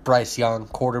Bryce Young,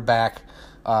 quarterback,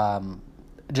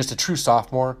 just a true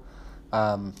sophomore.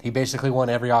 He basically won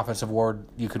every offensive award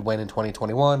you could win in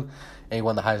 2021, and he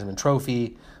won the Heisman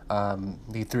Trophy.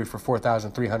 He threw for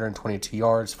 4,322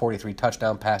 yards, 43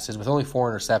 touchdown passes with only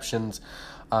 4 interceptions.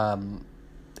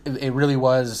 It really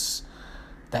was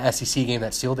the SEC game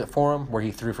that sealed it for him, where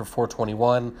he threw for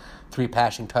 421, 3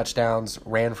 passing touchdowns,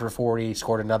 ran for 40,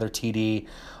 scored another TD.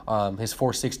 His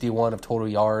 461 of total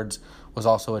yards was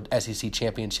also an SEC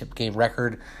championship game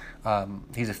record.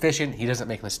 He's efficient. He doesn't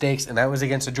make mistakes, and that was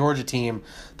against a Georgia team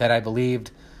that I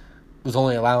believed was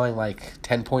only allowing like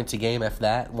 10 points a game, if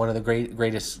that. One of the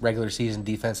greatest regular season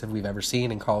defensive we've ever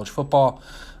seen in college football.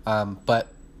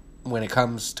 But when it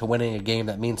comes to winning a game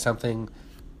that means something,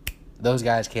 those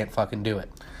guys can't fucking do it.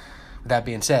 With that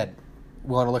being said, we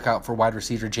want to look out for wide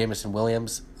receiver Jamison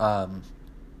Williams.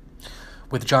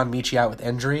 With John Mechie out with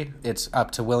injury, it's up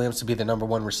to Williams to be the number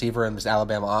 1 receiver in this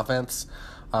Alabama offense.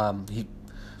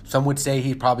 Some would say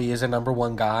he probably is a number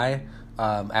 1 guy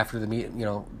after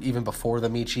even before the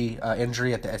Mechie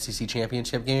injury at the SEC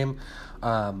championship game.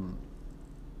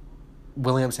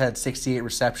 Williams had 68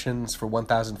 receptions for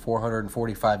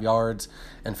 1,445 yards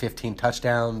and 15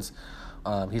 touchdowns.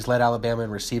 He's led Alabama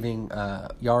in receiving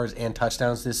yards and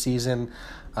touchdowns this season.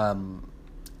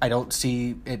 I don't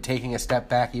see it taking a step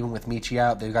back even with Mechie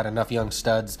out. They've got enough young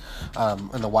studs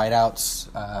in the wideouts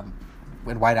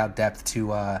in wideout depth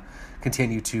to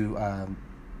continue to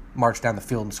march down the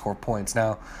field and score points.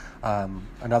 Now,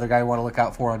 another guy we want to look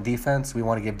out for on defense, we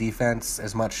want to give defense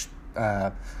as much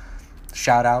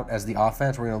shout out as the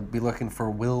offense. We're going to be looking for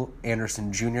Will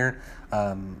Anderson Jr.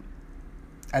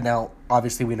 And now,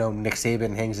 obviously, we know Nick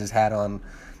Saban hangs his hat on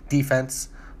defense.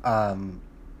 And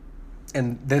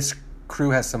this crew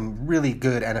has some really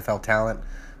good NFL talent.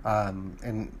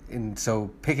 And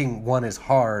so picking one is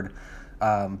hard.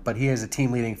 But he has a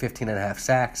team-leading 15.5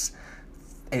 sacks,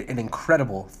 an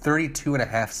incredible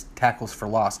 32.5 tackles for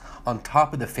loss on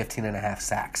top of the 15.5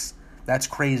 sacks. That's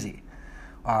crazy.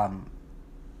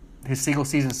 His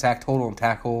single-season sack total and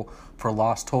tackle for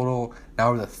loss total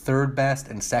now are the 3rd best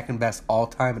and 2nd best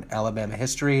all-time in Alabama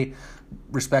history,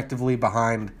 respectively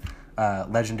behind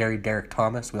legendary Derek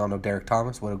Thomas. We all know Derek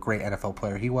Thomas, what a great NFL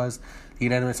player he was. The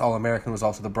unanimous All-American was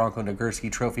also the Bronco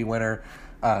Nagurski Trophy winner,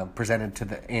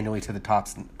 presented annually to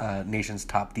the nation's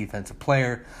top defensive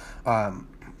player.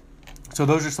 So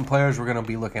those are some players we're going to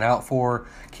be looking out for,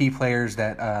 key players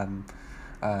that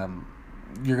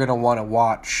you're going to want to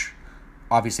watch.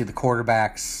 Obviously, the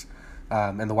quarterbacks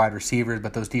and the wide receivers,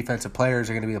 but those defensive players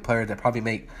are going to be the players that probably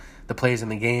make the plays in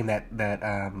the game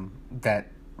that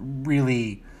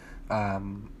really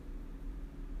kind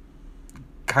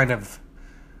of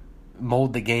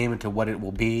mold the game into what it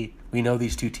will be. We know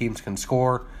these two teams can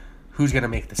score. Who's going to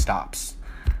make the stops?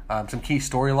 Some key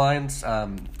storylines,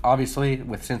 obviously,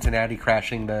 with Cincinnati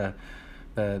crashing the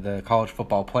college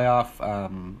football playoff.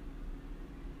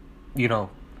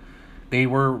 They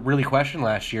were really questioned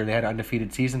last year. They had an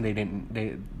undefeated season.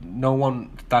 No one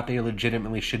thought they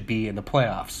legitimately should be in the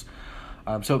playoffs.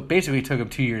 So it basically took them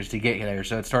 2 years to get there.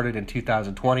 So it started in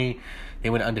 2020. They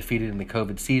went undefeated in the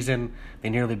COVID season. They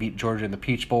nearly beat Georgia in the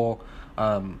Peach Bowl.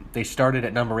 They started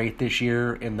at number 8 this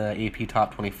year in the AP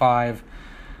Top 25.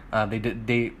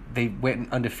 They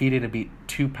went undefeated and beat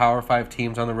 2 Power 5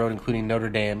 teams on the road, including Notre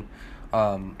Dame,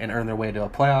 and earned their way to a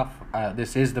playoff.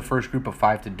 This is the first group of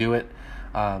 5 to do it.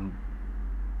 But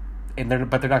they're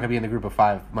not going to be in the group of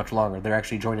 5 much longer. They're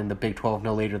actually joining the Big 12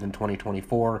 no later than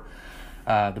 2024.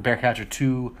 The Bearcats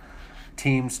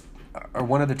are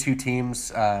one of the 2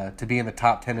 teams to be in the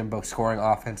top 10 in both scoring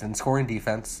offense and scoring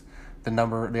defense.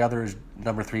 The other is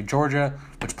number 3 Georgia,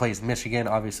 which plays Michigan,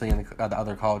 obviously in the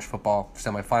other college football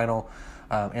semifinal.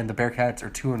 And the Bearcats are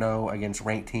 2-0 against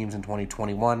ranked teams in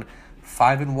 2021,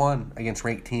 5-1 against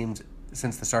ranked teams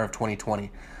since the start of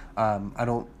 2020.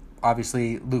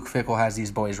 Obviously, Luke Fickell has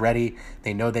these boys ready.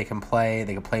 They know they can play.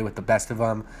 They can play with the best of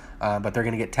them, but they're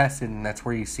going to get tested, and that's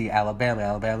where you see Alabama.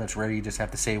 Alabama's where you just have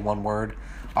to say one word.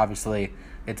 Obviously,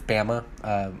 it's Bama.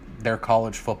 They're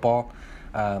college football.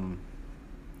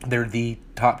 They're the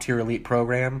top-tier elite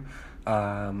program.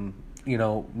 No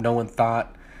one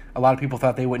thought – a lot of people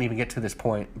thought they wouldn't even get to this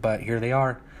point, but here they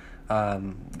are.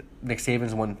 Nick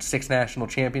Saban's won 6 national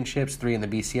championships, 3 in the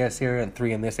BCS era and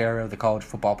 3 in this era of the college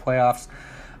football playoffs.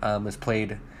 Has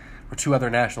played for 2 other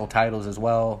national titles as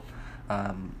well.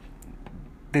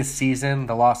 This season,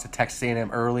 the loss to Texas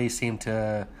A&M early seemed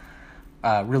to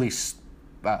really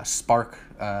spark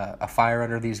a fire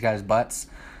under these guys' butts.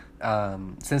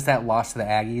 Since that loss to the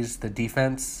Aggies, the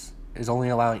defense is only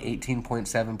allowing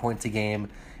 18.7 points a game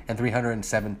and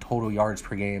 307 total yards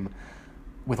per game,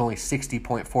 with only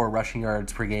 60.4 rushing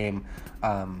yards per game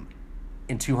and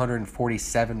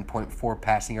 247.4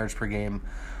 passing yards per game.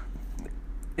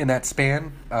 In that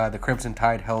span, the Crimson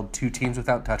Tide held 2 teams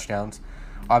without touchdowns.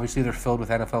 Obviously, they're filled with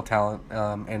NFL talent,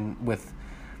 and with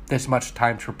this much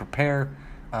time to prepare,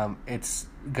 it's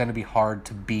going to be hard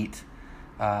to beat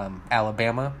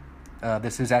Alabama.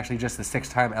 This is actually just the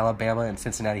 6th time Alabama and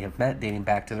Cincinnati have met, dating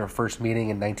back to their first meeting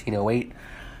in 1908.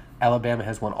 Alabama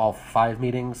has won all 5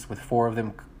 meetings, with 4 of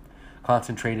them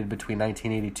concentrated between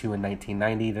 1982 and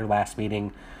 1990. Their last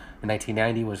meeting in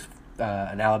 1990 was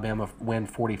an Alabama win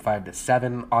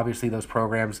 45-7. Obviously, those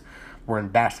programs were in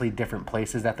vastly different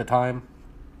places at the time.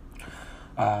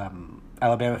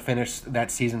 Alabama finished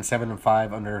that season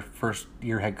 7-5 under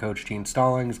first-year head coach Gene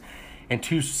Stallings, and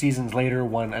 2 seasons later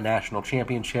won a national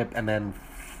championship, and then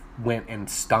went and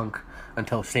stunk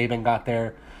until Saban got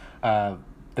there.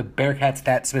 The Bearcats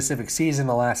that specific season,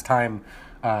 the last time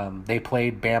they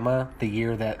played Bama, the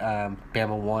year that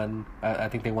Bama won, I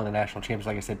think they won the national championship,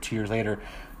 like I said, 2 years later.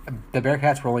 The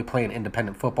Bearcats were only playing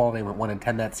independent football. They went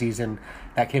 1-10 that season.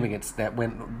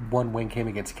 One win came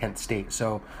against Kent State.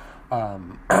 So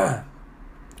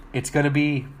it's gonna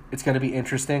be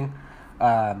interesting.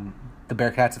 The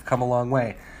Bearcats have come a long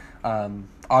way.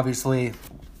 Obviously,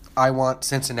 I want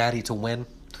Cincinnati to win.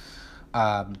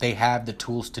 They have the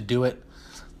tools to do it,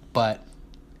 but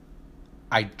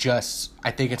I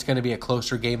think it's going to be a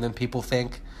closer game than people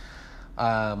think.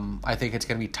 I think it's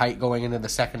going to be tight going into the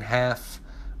second half.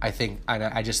 I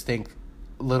just think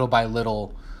little by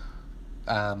little,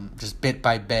 just bit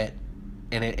by bit,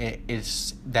 and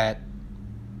it's that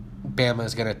Bama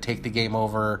is going to take the game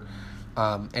over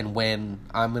and win.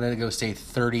 I'm going to go say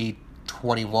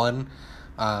 30-21.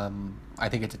 I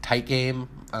think it's a tight game,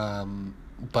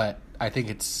 but I think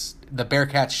it's the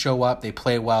Bearcats show up, they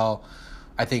play well.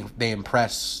 I think they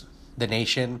impress the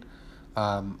nation,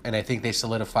 and I think they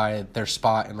solidify their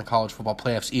spot in the college football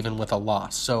playoffs even with a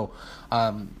loss. So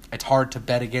it's hard to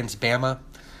bet against Bama.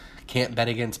 Can't bet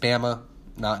against Bama,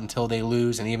 not until they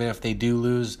lose, and even if they do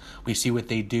lose, we see what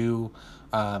they do.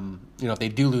 If they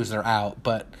do lose, they're out,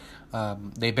 but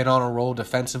they've been on a roll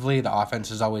defensively. The offense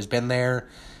has always been there.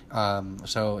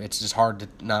 So it's just hard to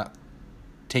not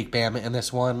take Bama in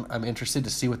this one. I'm interested to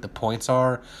see what the points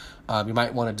are. You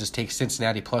might want to just take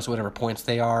Cincinnati plus whatever points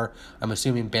they are. I'm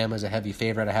assuming Bama's a heavy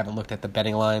favorite. I haven't looked at the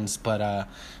betting lines, but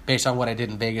based on what I did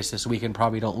in Vegas this weekend,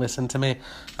 probably don't listen to me.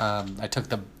 I took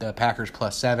the Packers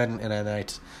plus 7, and then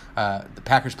the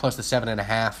Packers plus the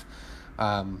 7.5.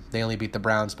 They only beat the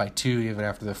Browns by 2, even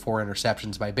after the 4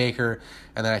 interceptions by Baker.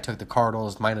 And then I took the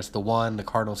Cardinals minus the 1. The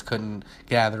Cardinals couldn't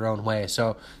get out of their own way.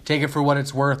 So take it for what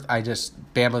it's worth.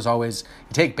 Bama's always,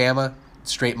 you take Bama,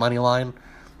 straight money line,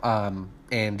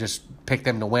 and just pick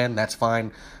them to win. That's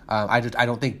fine. I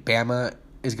don't think Bama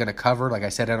is going to cover. Like I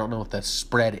said, I don't know what the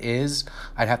spread is.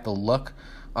 I'd have to look.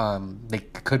 They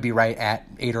could be right at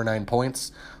 8 or 9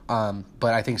 points. But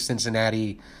I think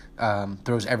Cincinnati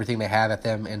throws everything they have at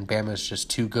them, and Bama's just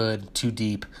too good, too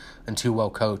deep, and too well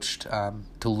coached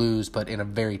to lose, but in a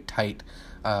very tight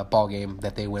ball game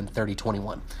that they win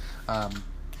 30-21. I'm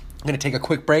going to take a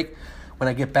quick break. When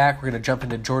I get back, we're going to jump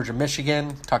into Georgia,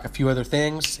 Michigan, talk a few other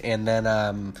things, and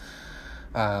then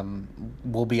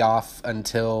we'll be off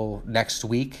until next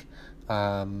week,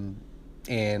 and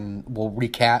we'll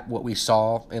recap what we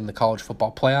saw in the college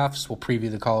football playoffs. We'll preview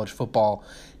the college football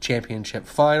championship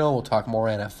final. We'll talk more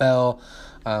NFL.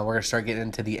 We're going to start getting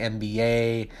into the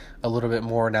NBA a little bit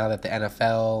more now that the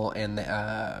NFL and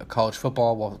college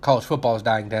football is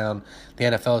dying down. The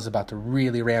NFL is about to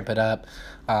really ramp it up.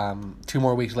 2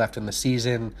 more weeks left in the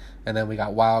season, and then we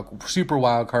got super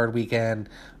wild card weekend.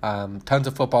 Tons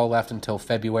of football left until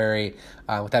February.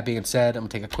 With that being said, I'm going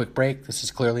to take a quick break. This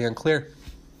is Clearly Unclear.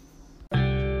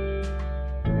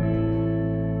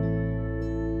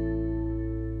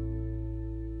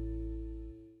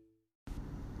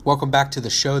 Welcome back to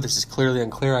the show. This is Clearly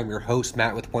Unclear. I'm your host,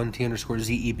 Matt, with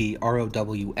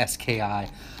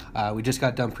 1T_ZEBROWSKI. We just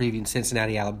got done previewing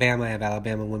Cincinnati, Alabama. I have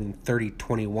Alabama winning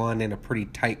 30-21 in a pretty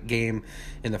tight game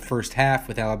in the first half,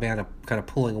 with Alabama kind of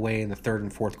pulling away in the third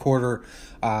and fourth quarter.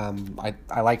 I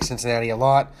like Cincinnati a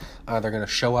lot. They're going to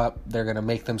show up. They're going to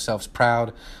make themselves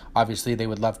proud. Obviously, they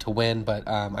would love to win, but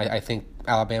I think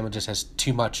Alabama just has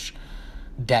too much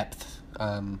depth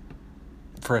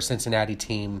for a Cincinnati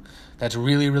team that's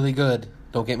really, really good.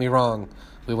 Don't get me wrong.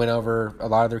 We went over a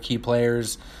lot of their key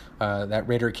players. That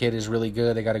Raider kid is really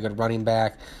good. They got a good running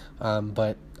back.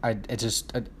 But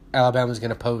Alabama's going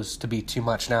to pose to be too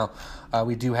much. Now,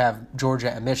 we do have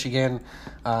Georgia and Michigan.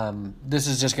 This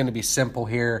is just going to be simple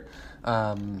here.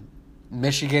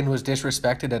 Michigan was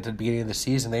disrespected at the beginning of the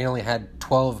season. They only had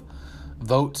 12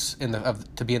 votes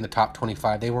to be in the top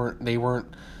 25. They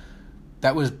weren't.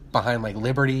 That was behind like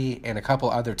Liberty and a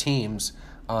couple other teams.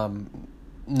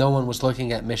 No one was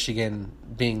looking at Michigan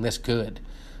being this good.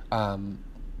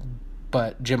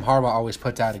 But Jim Harbaugh always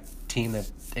puts out a team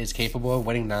that is capable of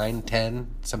winning 9,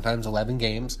 10, sometimes 11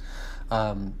 games.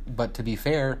 But to be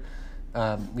fair,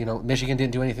 Michigan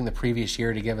didn't do anything the previous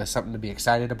year to give us something to be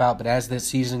excited about. But as this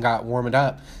season got warmed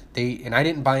up, and I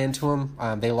didn't buy into them.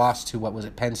 They lost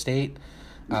to, Penn State,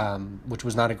 which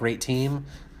was not a great team.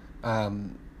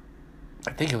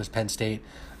 I think it was Penn State,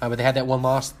 but they had that one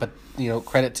loss. But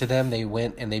credit to them, they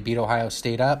went and they beat Ohio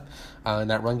State up in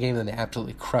that run game, and they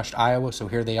absolutely crushed Iowa. So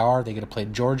here they are. They get to play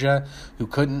Georgia, who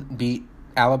couldn't beat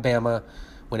Alabama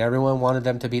when everyone wanted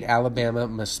them to beat Alabama.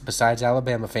 Besides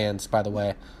Alabama fans, by the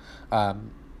way,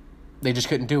 they just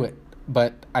couldn't do it.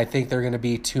 But I think they're going to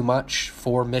be too much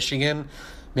for Michigan.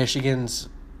 Michigan's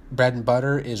bread and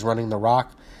butter is running the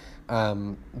rock.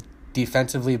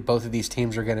 Defensively, both of these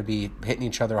teams are going to be hitting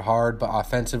each other hard, but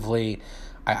offensively,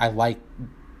 I like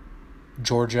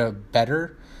Georgia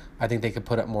better. I think they could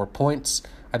put up more points.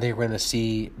 I think we're going to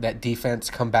see that defense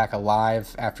come back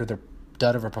alive after their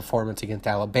dud of a performance against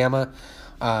Alabama.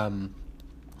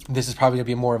 This is probably going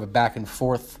to be more of a back and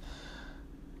forth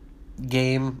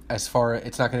game. It's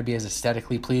not going to be as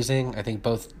aesthetically pleasing. I think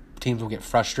both teams will get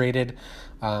frustrated.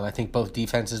 I think both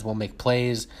defenses will make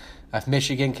plays. If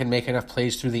Michigan can make enough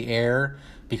plays through the air,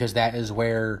 because that is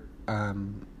where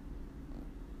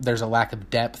there's a lack of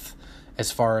depth as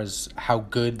far as how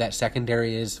good that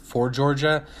secondary is for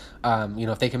Georgia.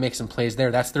 If they can make some plays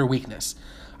there, that's their weakness.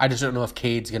 I just don't know if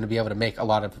Cade's going to be able to make a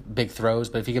lot of big throws,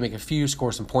 but if he can make a few,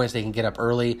 score some points, they can get up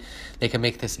early. They can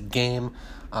make this a game.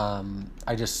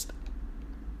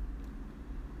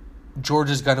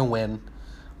 Georgia's going to win.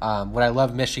 Would I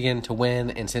love Michigan to win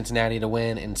and Cincinnati to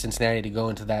win and Cincinnati to go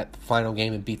into that final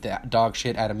game and beat the dog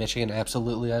shit out of Michigan?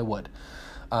 Absolutely, I would.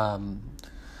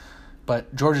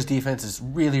 But Georgia's defense is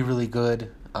really, really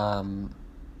good.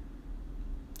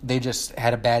 They just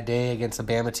had a bad day against a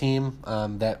Bama team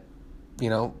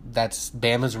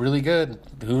Bama's really good.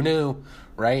 Who knew,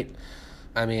 right?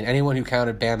 I mean, anyone who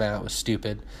counted Bama out was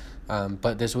stupid.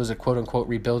 But this was a quote-unquote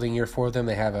rebuilding year for them.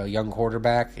 They have a young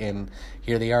quarterback, and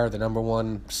here they are, the number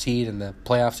one seed in the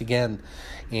playoffs again.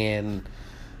 And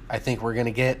I think we're going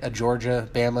to get a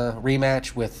Georgia-Bama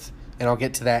rematch and I'll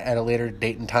get to that at a later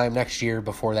date and time next year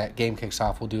before that game kicks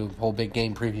off. We'll do a whole big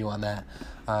game preview on that.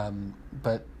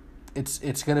 But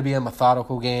it's going to be a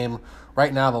methodical game.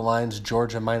 Right now, the line's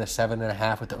Georgia minus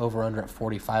 7.5 with the over/under at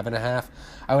 45.5.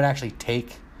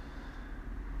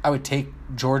 I would take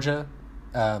Georgia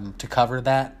to cover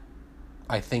that.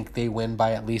 I think they win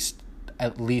by at least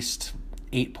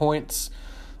 8 points.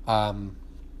 I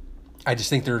just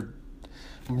think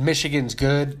Michigan's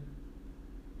good.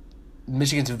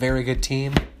 Michigan's a very good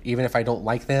team. Even if I don't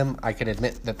like them, I can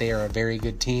admit that they are a very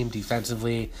good team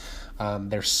defensively.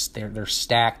 They're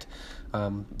stacked.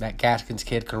 That Gaskins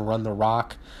kid can run the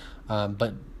rock.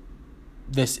 But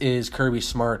this is Kirby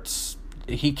Smart's.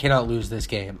 He cannot lose this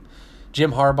game.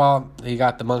 Jim Harbaugh, he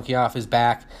got the monkey off his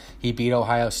back. He beat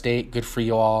Ohio State. Good for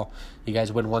you all. You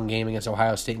guys win one game against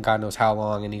Ohio State in God knows how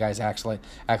long, and you guys act like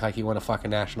you won a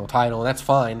fucking national title, and that's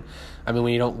fine. I mean,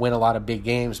 when you don't win a lot of big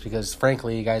games, because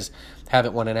frankly, you guys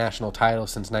haven't won a national title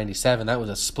since '97. That was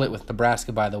a split with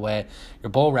Nebraska, by the way. Your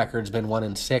bowl record's been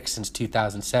 1-6 since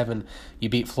 2007. You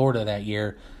beat Florida that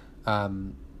year,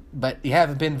 but you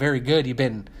haven't been very good. You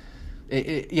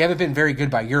haven't been very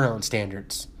good by your own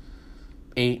standards.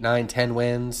 8, 9, 10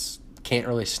 wins. Can't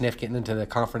really sniff getting into the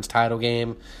conference title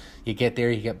game. You get there,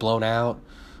 you get blown out.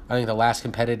 I think the last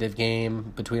competitive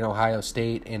game between Ohio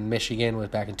State and Michigan was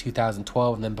back in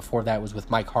 2012, and then before that was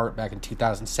with Mike Hart back in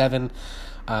 2007.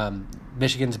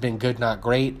 Michigan's been good, not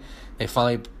great. They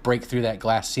finally break through that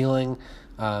glass ceiling,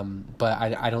 but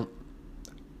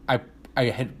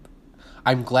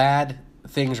I'm glad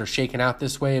things are shaking out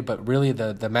this way, but really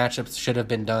the matchups should have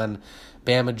been done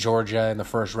Bama, Georgia in the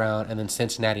first round, and then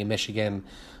Cincinnati, Michigan,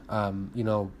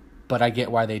 but I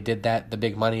get why they did that. The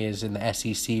big money is in the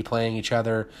SEC playing each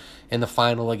other in the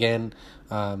final again.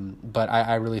 But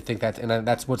I really think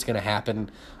that's what's going to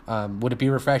happen. Would it be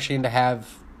refreshing to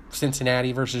have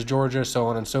Cincinnati versus Georgia, so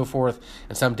on and so forth,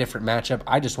 in some different matchup?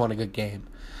 I just want a good game.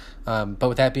 But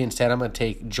with that being said, I'm going to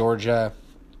take Georgia.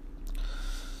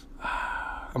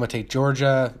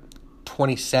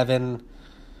 27,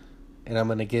 and I'm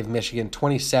going to give Michigan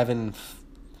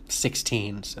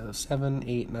 27-16. So 7,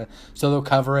 8, 9. So they'll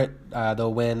cover it.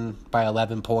 They'll win by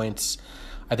 11 points.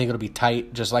 I think it'll be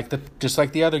tight, just like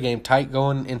the other game, tight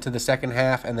going into the second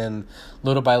half, and then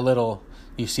little by little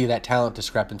you see that talent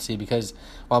discrepancy, because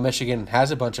while Michigan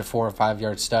has a bunch of 4 and 5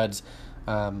 yard studs,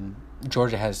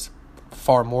 Georgia has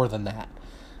far more than that.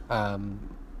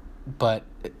 But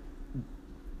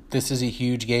this is a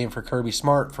huge game for Kirby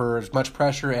Smart. For as much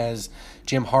pressure as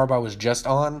Jim Harbaugh was just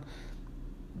on,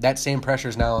 that same pressure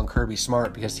is now on Kirby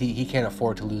Smart, because he can't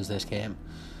afford to lose this game.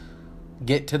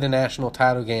 Get to the national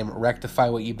title game, rectify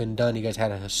what you've been done. You guys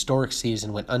had a historic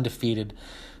season, went undefeated,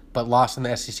 but lost in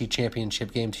the SEC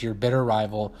championship game to your bitter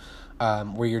rival,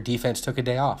 where your defense took a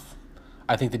day off.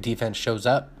 I think the defense shows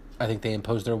up. I think they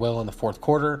imposed their will in the fourth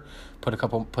quarter, put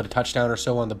a touchdown or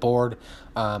so on the board,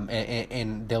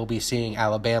 and they'll be seeing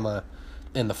Alabama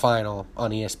in the final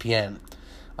on ESPN.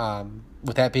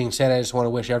 With that being said, I just want to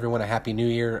wish everyone a happy New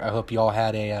Year. I hope you all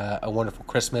had a wonderful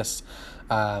Christmas.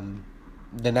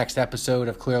 The next episode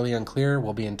of Clearly Unclear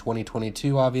will be in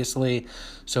 2022, obviously,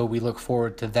 so we look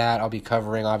forward to that. I'll be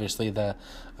covering, obviously, the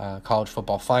college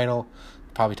football final,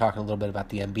 probably talking a little bit about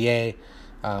the NBA,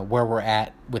 where we're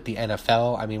at with the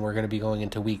NFL. I mean, we're going to be going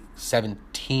into week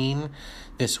 17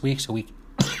 this week, so week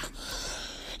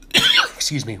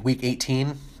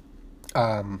 18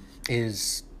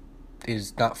 is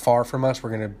not far from us. We're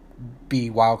going to be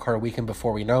wild card weekend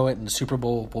before we know it, and the Super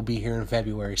Bowl will be here in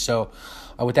February. So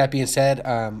with that being said,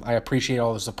 I appreciate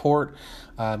all the support.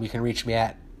 You can reach me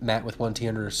at Matt with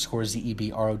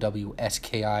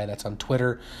 1T_ZEBROWSKI. That's on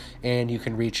Twitter. And you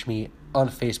can reach me on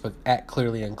Facebook at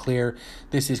Clearly Unclear.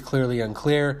 This is Clearly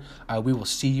Unclear. We will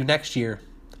see you next year.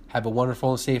 Have a wonderful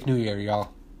and safe New Year,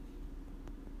 y'all.